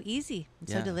it's so easy and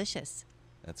so Yeah. delicious.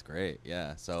 That's great.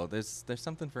 Yeah. So there's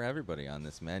something for everybody on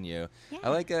this menu. Yeah. I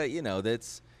like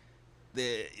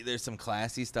there's some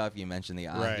classy stuff. You mentioned the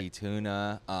ahi Right.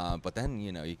 tuna, but then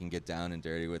you can get down and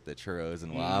dirty with the churros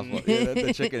and waffles. Yeah,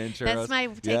 the chicken and churros. That's my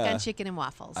take Yeah. on chicken and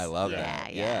waffles. I love Yeah.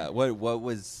 that. Yeah. What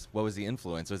was the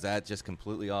influence? Was that just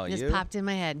completely all Just you? popped in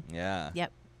my head. Yeah.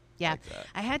 Yep. Yeah. Like that.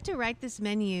 I had to write this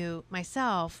menu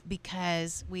myself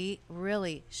because we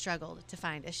really struggled to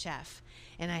find a chef.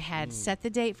 And I had set the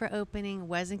date for opening,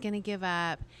 wasn't going to give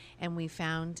up. And we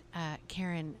found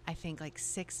Karen, I think, like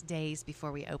 6 days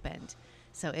before we opened.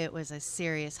 So it was a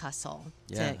serious hustle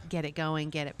Yeah. to get it going,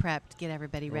 get it prepped, get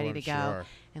everybody ready I'm to go. sure.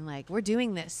 And like, we're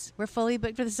doing this. We're fully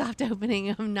booked for the soft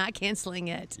opening. I'm not canceling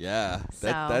it. Yeah. So-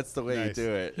 That's the way Nice. you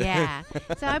do it. Yeah.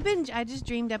 So I just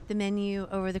dreamed up the menu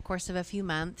over the course of a few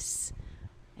months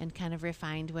and kind of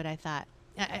refined what I thought.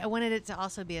 I wanted it to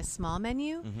also be a small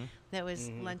menu that was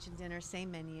lunch and dinner,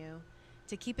 same menu,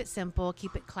 to keep it simple,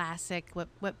 keep it classic,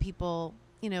 what people,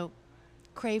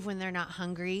 crave when they're not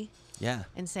hungry, Yeah.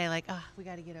 and say like, oh, we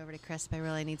got to get over to crisp. I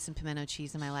really need some pimento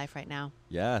cheese in my life right now.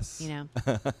 Yes.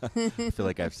 I feel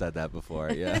like I've said that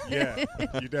before. Yeah. Yeah,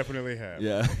 you definitely have.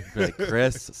 Yeah. Be like,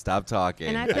 Chris, stop talking.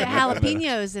 And I put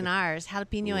jalapenos in ours,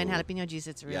 jalapeno and Ooh. jalapeno juice.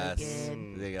 It's really Yes.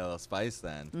 good. They got a little spice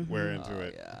then. We're into Oh,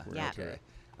 it. yeah. We're Yeah. into it.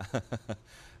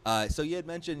 So you had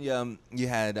mentioned you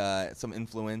had some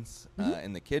influence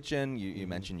in the kitchen. You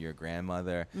mentioned your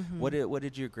grandmother. What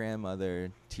did your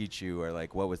grandmother teach you, or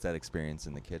like what was that experience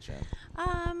in the kitchen?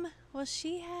 Well,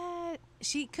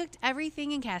 she cooked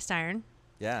everything in cast iron.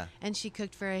 Yeah. And she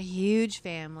cooked for a huge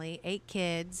family, 8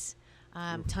 kids,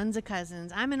 tons of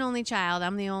cousins. I'm an only child.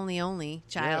 I'm the only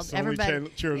child. Yes, Everybody, only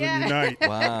children Yeah. unite.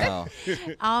 Wow.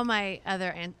 all my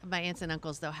aunts and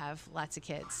uncles though have lots of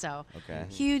kids. So Okay.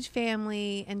 huge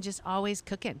family and just always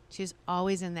cooking. She was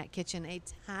always in that kitchen, a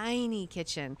tiny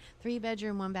kitchen,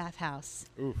 3-bedroom, 1-bath house,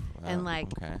 Oof. and Wow, like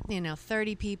okay.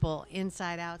 30 people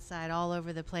inside, outside, all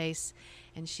over the place,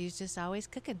 and she's just always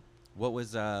cooking. What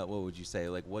would you say?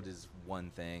 Like, what is one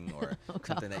thing or Oh, God.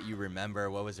 something that you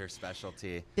remember? What was her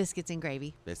specialty? Biscuits and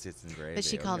gravy. Biscuits and gravy. But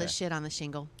she called okay. it shit on the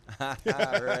shingle.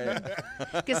 Right.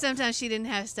 Because sometimes she didn't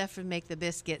have stuff to make the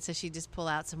biscuit, so she'd just pull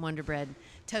out some Wonder Bread,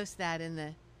 toast that in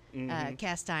the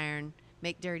cast iron,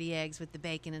 make dirty eggs with the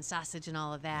bacon and sausage and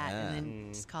all of that, Yeah. and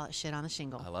then just call it shit on the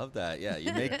shingle. I love that. Yeah,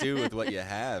 you make do with what you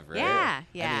have, right? Yeah, I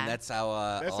yeah. mean, that's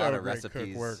how That's a how lot a of great cook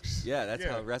recipes works. Yeah, that's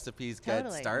Yeah. how recipes get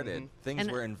Totally. started. Things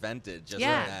And- were invented just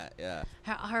Yeah. like that.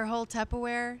 Yeah. Her whole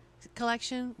Tupperware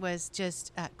collection was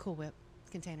just Cool Whip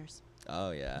containers.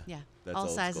 Oh yeah. Yeah, That's all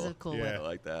old sizes school. of Cool Yeah. I Whip.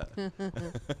 like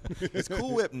that. Is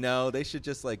Cool Whip? No, they should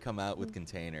just like come out with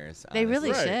containers. They really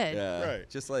honestly. Right. should. Yeah. Right.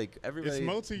 Just like everybody. It's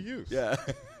multi-use. Yeah.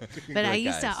 But I Like,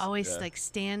 used guys, to always yeah. like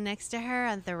stand next to her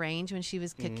at the range when she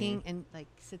was cooking and like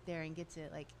sit there and get to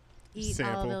like eat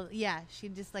Sample. all the. Yeah,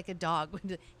 she'd just like a dog.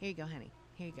 Here you go, honey.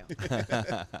 Here you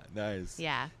go. Nice.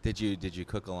 Yeah. Did you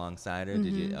cook alongside her?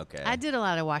 Did you? Okay. I did a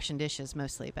lot of washing dishes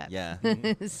mostly, but Yeah.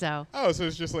 so Oh, so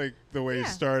it's just like the way you Yeah,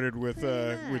 started with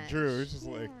pretty Drew. It's much, just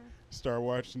like yeah. start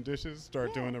washing dishes, start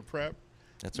Yeah. doing the prep.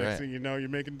 That's Next right. thing you know, you're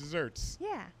making desserts.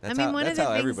 yeah. That's I mean, how, one that's of the how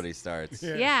things, everybody starts.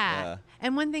 Yeah. Yeah.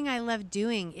 And one thing I love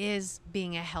doing is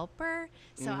being a helper.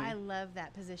 So Mm-hmm. I love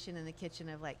that position in the kitchen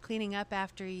of like cleaning up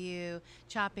after you,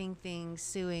 chopping things,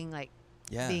 sewing, like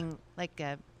Yeah. being like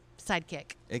a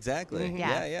sidekick. Exactly. Mhm. Yeah.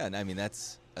 Yeah. Yeah. And I mean,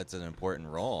 that's an important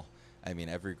role. I mean,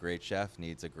 every great chef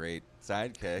needs a great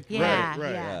sidekick. Yeah,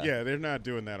 Right. yeah. Yeah, they're not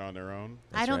doing that on their own.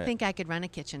 I don't right. think I could run a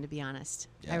kitchen, to be honest.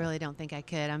 Yeah. I really don't think I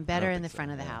could. I'm I better don't in the think so,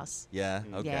 front of the yeah. house. Yeah.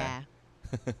 Okay. Yeah.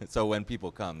 So when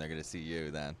people come, they're gonna see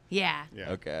you then. Yeah.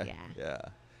 Yeah. Okay. Yeah. Yeah.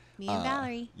 Me and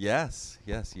Valerie. Yes.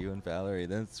 Yes. You and Valerie.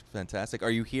 That's fantastic.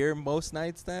 Are you here most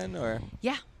nights then, or?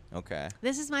 Yeah. Okay.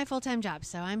 This is my full-time job,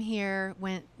 so I'm here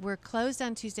when we're closed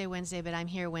on Tuesday, Wednesday, but I'm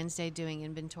here Wednesday doing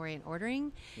inventory and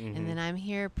ordering, and then I'm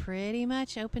here pretty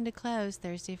much open to close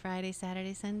Thursday, Friday,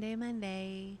 Saturday, Sunday,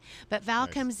 Monday. But Val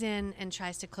Nice. comes in and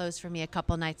tries to close for me a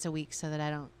couple nights a week so that I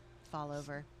don't fall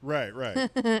over. Right. Right.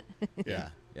 Yeah.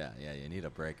 Yeah. Yeah. You need a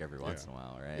break every once in a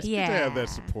while, right? It's good to have that Yeah.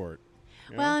 support.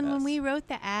 you know? Well, and when Yes. we wrote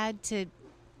the ad to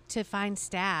find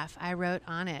staff, I wrote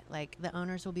on it like the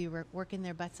owners will be working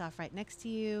their butts off right next to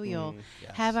you. You'll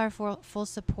Yes. have our full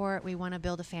support. We want to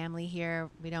build a family here.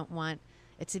 We don't want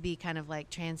it to be kind of like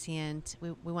transient.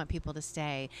 We want people to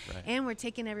stay. Right. And we're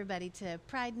taking everybody to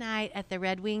Pride Night at the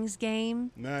Red Wings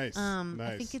game. Nice. I think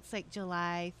nice. it's like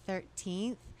July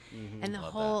 13th. And the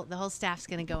Love whole staff's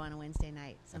going to go on a Wednesday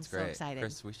night. So That's I'm so great. excited.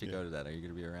 Chris, we should Yeah. go to that. Are you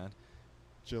gonna be around?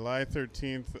 July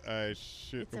 13th. I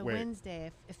should It's a wait.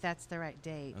 Wednesday if that's the right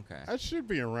date. Okay. I should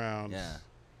be around. Yeah.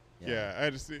 Yeah. I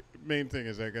just main thing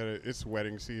is it's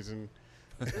wedding season,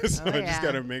 so Oh, I just yeah.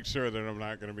 got to make sure that I'm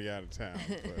not going to be out of town.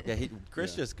 But Yeah,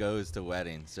 Chris Yeah. just goes to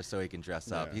weddings just so he can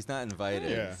dress up. Yeah. He's not invited.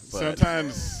 yeah. But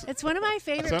Sometimes. It's one of my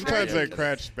favorite Sometimes I parties.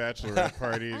 crash bachelorette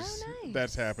parties. Oh, nice.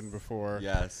 That's happened before.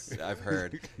 yes, I've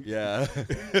heard. Yeah.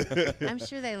 I'm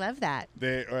sure they love that.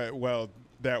 They well,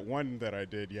 that one that I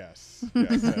did, yes.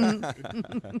 Yes,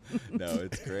 No,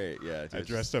 it's great. Yeah. I just-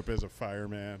 dressed up as a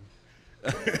fireman.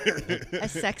 A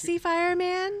sexy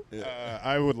fireman?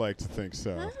 I would like to think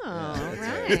so. Oh,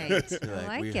 that's right. You're I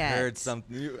like we it. heard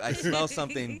something. I smell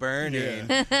something burning.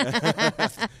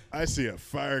 I see a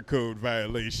fire code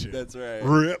violation. That's right.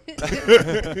 Rip.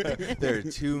 There are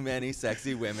too many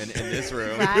sexy women in this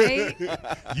room. Right?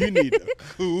 You need to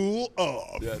cool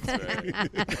off. That's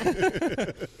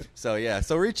right. So yeah,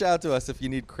 so reach out to us if you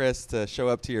need Chris to show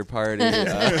up to your party.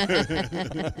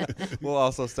 We'll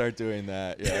also start doing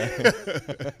that. Yeah.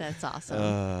 That's awesome.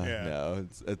 Yeah. No,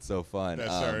 it's so fun.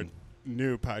 That's our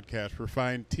new podcast,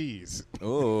 Refined Teas,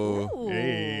 Oh, Ooh.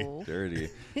 Hey. dirty.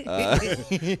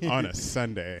 on a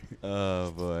Sunday.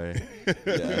 Oh boy.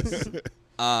 Yes.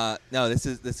 No, this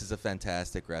is a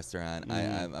fantastic restaurant.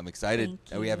 I'm excited.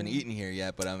 Thank We haven't you. eaten here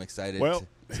yet, but I'm excited Well,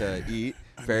 to eat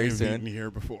very I've soon. eaten here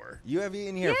before. You have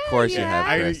eaten here, of Yeah, course you you have.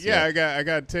 have. Chris, I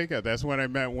got takeout. That's when I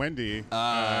met Wendy.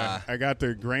 Ah. I got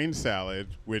the grain salad,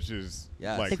 which is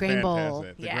Yes. like The grain bowl.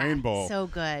 fantastic. The Yeah. grain bowl. So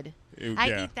good. It- I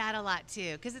yeah. eat that a lot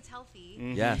too because it's healthy.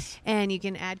 Yes. And you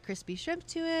can add crispy shrimp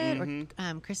to it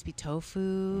Mhm. or crispy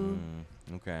tofu.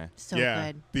 Okay. So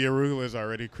yeah, good. the arugula is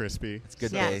already crispy. It's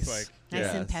good Yeah. base. It's like,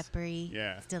 Nice and Yes. peppery.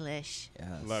 Yeah. It's delish.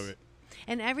 Yes. love it.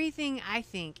 And everything, I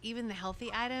think, even the healthy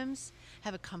items,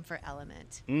 have a comfort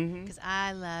element. Mm-hmm. Because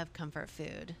I love comfort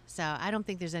food. So I don't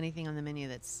think there's anything on the menu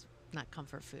that's not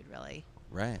comfort food, really.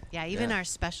 Right. Yeah, even our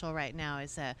special right now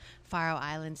is a Faroe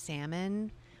Island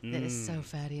salmon that is so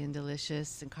fatty and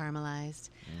delicious and caramelized.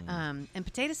 And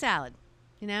potato salad.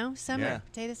 You know, summer Yeah.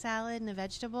 potato salad and a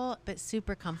vegetable, but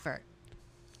super comfort.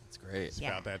 It's great. It's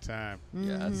Yeah. about that time.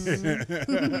 Yes.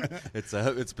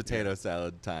 It's potato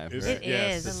salad time. It's- right? It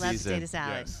Yes, is. the I love season. potato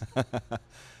salad.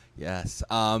 Yes. Yes.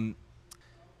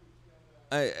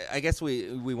 I guess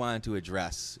we wanted to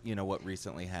address, what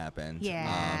recently happened.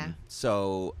 Yeah.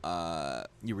 So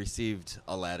you received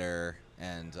a letter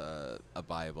and a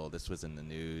Bible. This was in the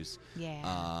news.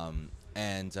 Yeah.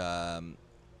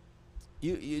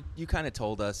 You kind of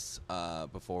told us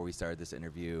before we started this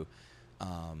interview,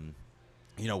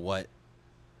 what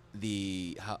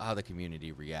how the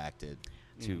community reacted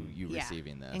to you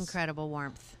receiving this. Incredible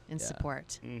warmth and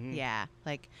support. Mm-hmm. Yeah,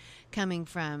 like coming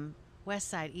from west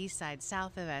side, east side,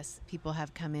 south of us, people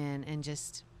have come in and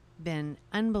just been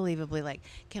unbelievably like,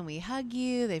 can we hug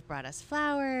you? They've brought us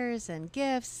flowers and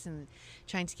gifts and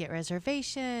trying to get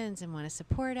reservations and want to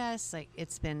support us. Like,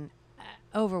 it's been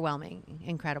overwhelming,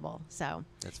 incredible. So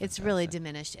it's really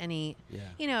diminished any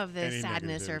of the Any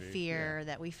sadness or negativity, fear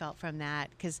that we felt from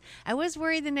that, because I was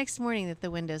worried the next morning that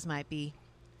the windows might be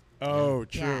Oh,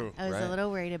 true. I was Right. a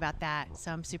little worried about that,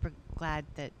 so I'm super glad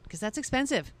that, because that's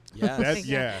expensive. Yeah. That's,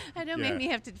 yeah. I don't yeah. make me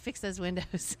have to fix those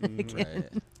windows again.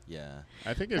 Right. Yeah.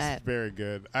 I think it's But- very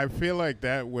good. I feel like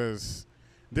we're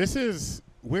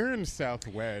in South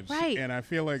Wedge. Right. And I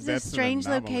feel like It's that's a strange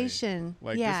an anomaly. location.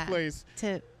 Like yeah, this place.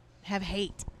 to have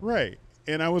hate. Right.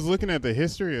 And I was looking at the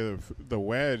history of the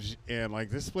Wedge, and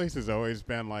like this place has always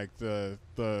been like the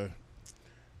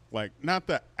like not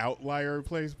the outlier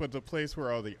place, but the place where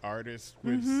all the artists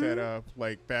would set up,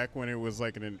 like back when it was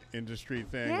like an industry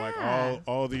thing. Like Yeah.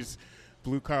 all these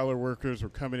blue collar workers were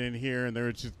coming in here, and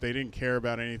they didn't care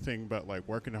about anything but like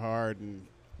working hard and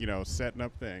setting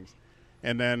up things.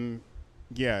 And then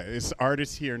it's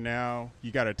artists here now.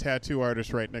 You got a tattoo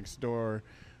artist right next door.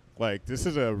 Like, this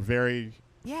is a very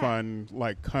fun,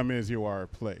 like, come as you are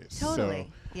place. Totally.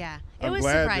 So Yeah. It I'm was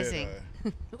glad surprising.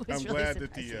 That, It was I'm really glad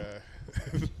surprising. that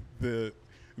the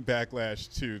backlash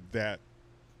to that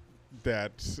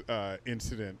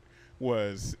incident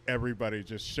was everybody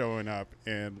just showing up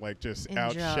and like just In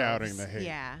out droves. shouting the hate.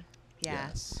 Yeah. Yeah.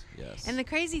 Yes. And the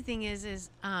crazy thing is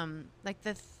like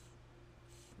the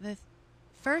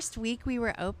first week we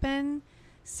were open,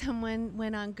 someone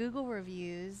went on Google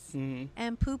reviews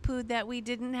and poo-pooed that we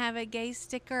didn't have a gay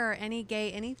sticker or any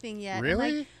gay anything yet. I'm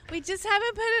Really? like, we just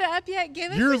haven't put it up yet.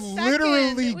 Give You're us a second.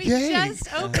 literally we gay.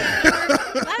 just opened.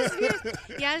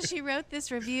 Yeah, she wrote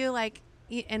this review like,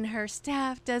 and her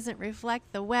staff doesn't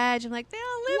reflect the wedge. I'm like, they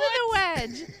all live in the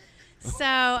wedge. So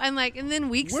I'm like, and then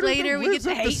weeks What are the later we get words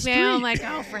the of the hate mail. I'm street? like,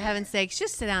 oh, for heaven's sakes,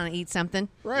 just sit down and eat something.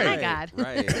 Right. My God.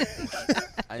 Right.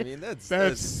 I mean, that's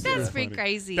That's yeah, pretty funny.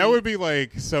 crazy. That would be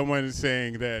like someone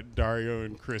saying that Dario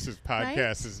and Chris's podcast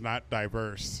Right? is not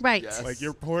diverse. right. Yes. Like,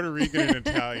 you're Puerto Rican and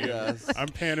Italian. Yes. I'm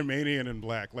Panamanian and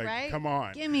black. Like, Right? come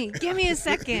on. Give me a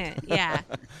second. Yeah.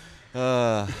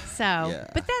 uh, So, Yeah.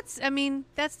 but that's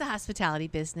the hospitality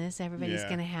business. Everybody's Yeah.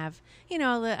 going to have,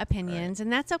 the opinions,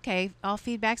 and that's okay. All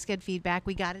feedback's good feedback.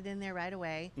 We got it in there right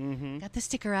away. Mm-hmm. Got the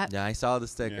sticker up. yeah, I saw the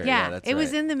sticker. Yeah. Yeah, that's it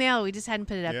was right. in the mail. We just hadn't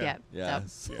put it up Yeah. yet.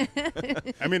 Yes. Yeah.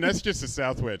 I mean, that's just a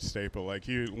Southwedge staple. Like,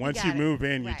 once got you it. move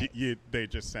in, Right. they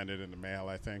just send it in the mail,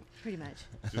 I think. Pretty much.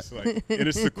 Just like, and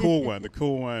it's the cool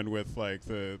one with like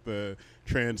the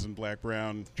trans and black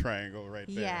brown triangle right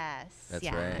there. Yes. That's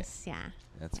yes. right. Yeah.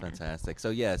 That's fantastic. So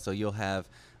you'll have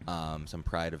some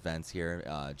Pride events here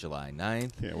July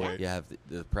 9th. Can't wait. You have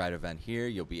the Pride event here.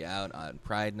 You'll be out on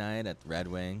Pride Night at Red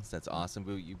Wings. That's awesome.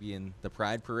 Will you be in the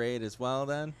Pride Parade as well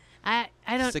then? I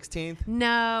don't. 16th?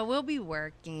 No, we'll be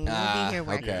working. We'll be here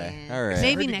working. okay. All right.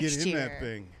 Maybe Hard to next get in year. that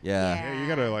thing. Yeah. Yeah, you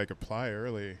gotta like apply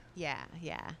early. Yeah.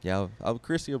 Yeah. Yeah.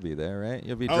 Chris, you'll be there, right?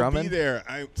 You'll be I'll drumming? be there.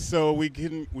 So we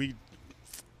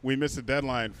missed the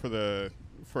deadline for the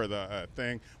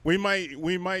thing. We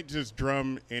might just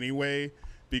drum anyway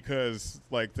because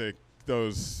like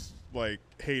those like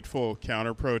hateful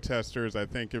counter protesters. I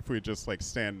think if we just like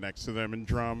stand next to them and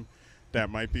drum, that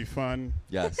might be fun.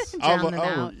 Yes. Drown them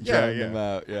out. Yeah, Drown them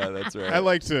yeah. out. Yeah, that's right. I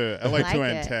like to Like it.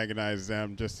 antagonize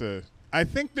them just to. I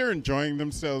think they're enjoying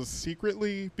themselves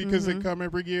secretly because they come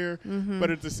every year, but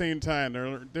at the same time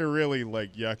they're really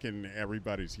like yucking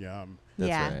everybody's yum. That's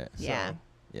yeah. right. Yeah. So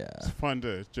Yeah. it's fun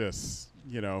to just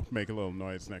make a little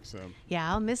noise next to them. Yeah,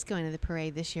 I'll miss going to the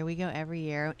parade this year. We go every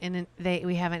year, and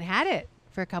we haven't had it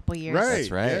for a couple years. Right.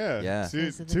 That's right. Yeah. Yeah.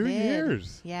 Because of the 2 bid.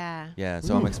 years. Yeah. Yeah,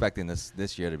 so I'm expecting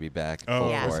this year to be back Oh, full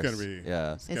Yeah. force. it's gonna be.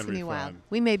 Yeah. It's gonna be wild. fun.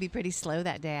 We may be pretty slow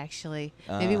that day, actually.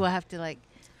 Maybe we'll have to let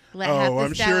half Oh, the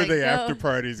I'm staff, sure like, the go. after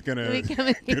party's gonna We come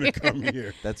in here. come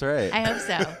here. That's right. I hope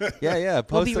so. yeah.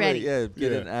 We'll be Post ready. Get Yeah.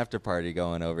 an after party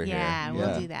going over here. Yeah,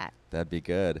 we'll do that. That'd be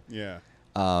good. Yeah.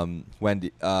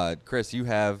 Wendy, Chris, you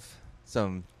have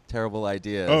some terrible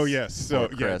ideas. Oh yes. So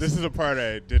for yeah, Chris. this is a part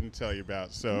I didn't tell you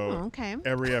about. So Oh, okay.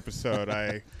 every episode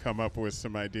I come up with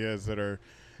some ideas that are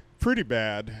pretty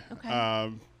bad. Okay.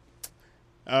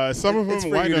 Some of It's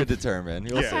them for wind you to up. determine.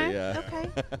 You'll Yeah. see. Yeah. Okay.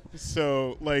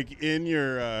 So, like in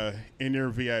your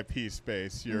VIP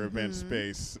space, your event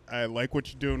space, I like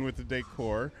what you're doing with the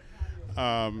decor.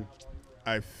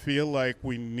 I feel like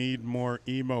we need more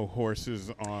emo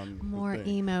horses on. the More thing.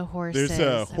 emo horses. There's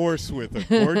a horse with a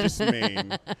gorgeous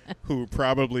mane who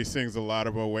probably sings a lot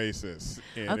of Oasis,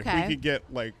 and if we Okay. could get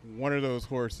like one of those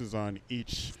horses on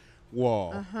each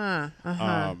wall,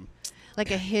 Like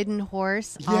a hidden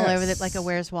horse all over the, like a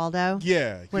Where's Waldo?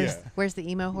 yeah, Where's the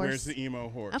emo horse? Where's the emo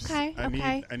horse? Okay,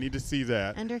 I need to see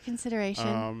that. Under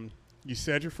consideration. You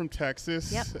said you're from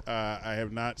Texas. Yep. I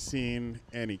have not seen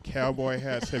any cowboy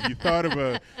hats. Have you thought of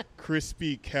a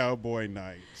crispy cowboy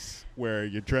nights where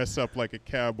you dress up like a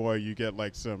cowboy, you get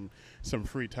like some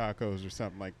free tacos or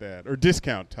something like that, or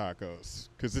discount tacos,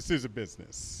 because this is a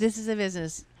business. This is a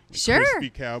business. Sure. Crispy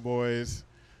cowboys.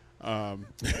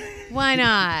 Why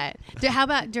not? How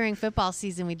about during football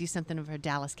season we do something for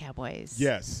Dallas Cowboys?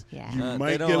 Yes. Yeah. You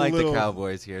might They don't get like a little, the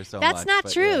Cowboys here so much. That's not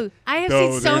but true. yeah. I have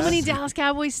No, seen so there's- many Dallas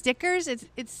Cowboys stickers.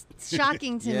 It's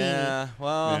shocking to Yeah,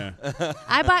 well, Yeah.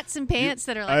 I bought some pants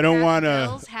that are like I don't half wanna-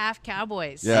 Bills, half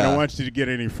Cowboys. Yeah. I don't want you to get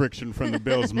any friction from the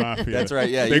Bills Mafia. That's right,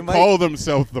 yeah, They you might- call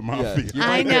themselves the yeah, Mafia. you I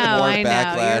might get know, more I know,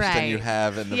 backlash you're than you right.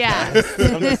 have in the Yeah. past.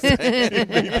 I'm just saying. It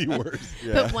may be worse.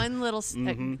 Yeah. Put one little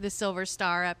the silver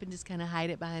star up and just kind of hide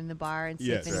it behind the bar and see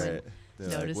Yes. if That's anyone right. They're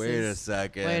like, notices. wait a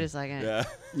second. Wait a second. Yeah.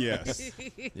 Yes.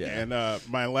 Yeah. And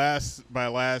my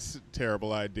last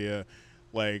terrible idea,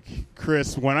 like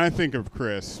Chris. When I think of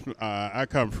Chris, I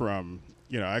come from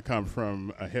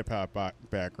a hip hop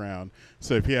background.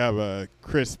 So if you have a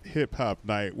crisp hip hop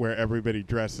night where everybody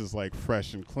dresses like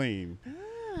fresh and clean,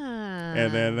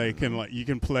 and then they can you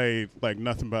can play like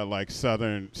nothing but like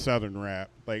southern rap,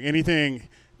 like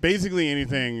basically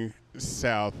anything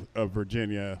south of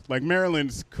Virginia. Like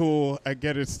Maryland's cool. I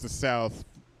get it's the South,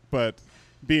 but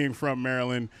being from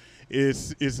Maryland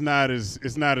is not as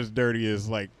dirty as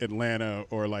like Atlanta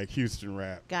or like Houston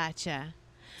rap. Gotcha.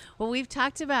 Well, we've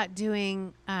talked about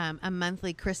doing a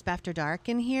monthly Crisp After Dark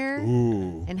in here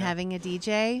Ooh. and having a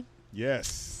DJ. Yes.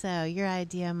 So your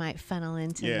idea might funnel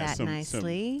into Yeah, that some-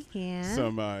 nicely. Yeah.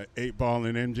 Some 8-ball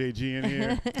and MJG in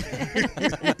here.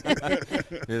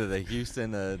 Either the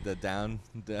Houston, the down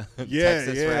Yeah,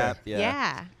 Texas yeah. rap.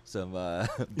 Yeah. Some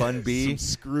Bun B. Some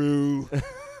Screw.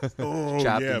 Oh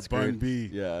Chopped yeah, and screwed. Bun B.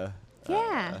 Yeah.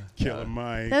 Yeah. Killer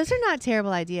Mike. Those are not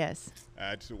terrible ideas.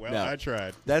 No. I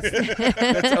tried. That's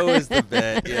always the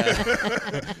bit,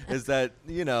 yeah. Is that,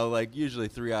 like usually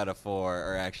 3 out of 4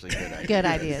 are actually good ideas. Good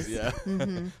ideas. Yeah.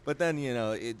 Mm-hmm. But then,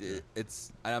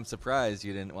 it's I'm surprised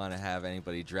you didn't want to have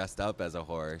anybody dressed up as a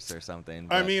horse or something.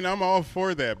 I but- mean, I'm all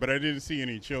for that, but I didn't see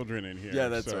any children in here. yeah,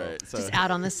 that's so. right. So Just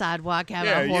out on the sidewalk, have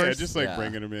Yeah, a horse. yeah, just like Yeah.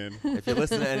 bringing them in. if you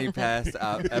listen to any past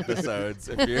episodes,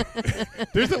 if you're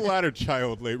There's a lot of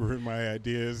child labor in my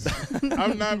ideas.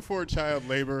 I'm not for child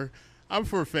labor. I'm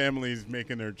for families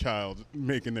making their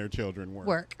children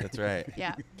work. that's right.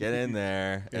 Yeah, Get in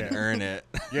there and Yeah. earn it.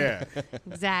 Yeah.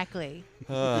 exactly.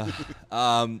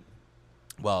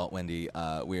 Well, Wendy,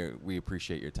 we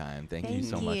appreciate your time. Thank you Thank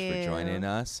so much for you. joining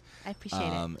us. I appreciate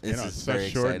it. This on is such very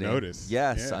short exciting. notice.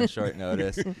 Yes, Yeah. on short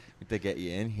notice to get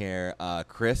you in here.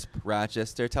 Crisp,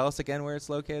 Rochester. Tell us again where it's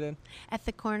located. At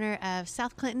the corner of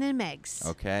South Clinton and Meigs.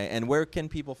 Okay, and where can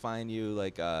people find you,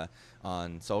 like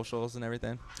on socials and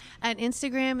everything? On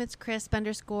Instagram, it's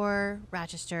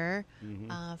crisp_Rochester.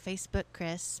 Mm-hmm. Facebook,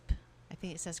 Crisp. I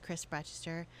think it says Crisp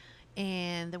Rochester.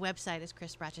 And the website is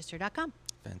crisprochester.com.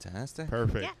 Fantastic.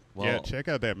 Perfect. Yeah. Well- Yeah, check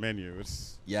out that menu.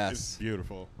 It's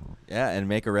beautiful. Yeah, and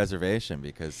make a reservation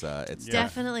because it's Yeah.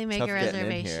 Definitely make tough a getting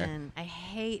in here. reservation. I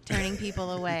hate turning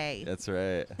people away. That's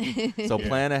right. So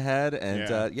plan ahead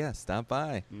and Yeah. stop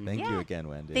by. Thank you Yeah. again,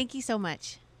 Wendy. Thank you so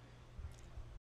much.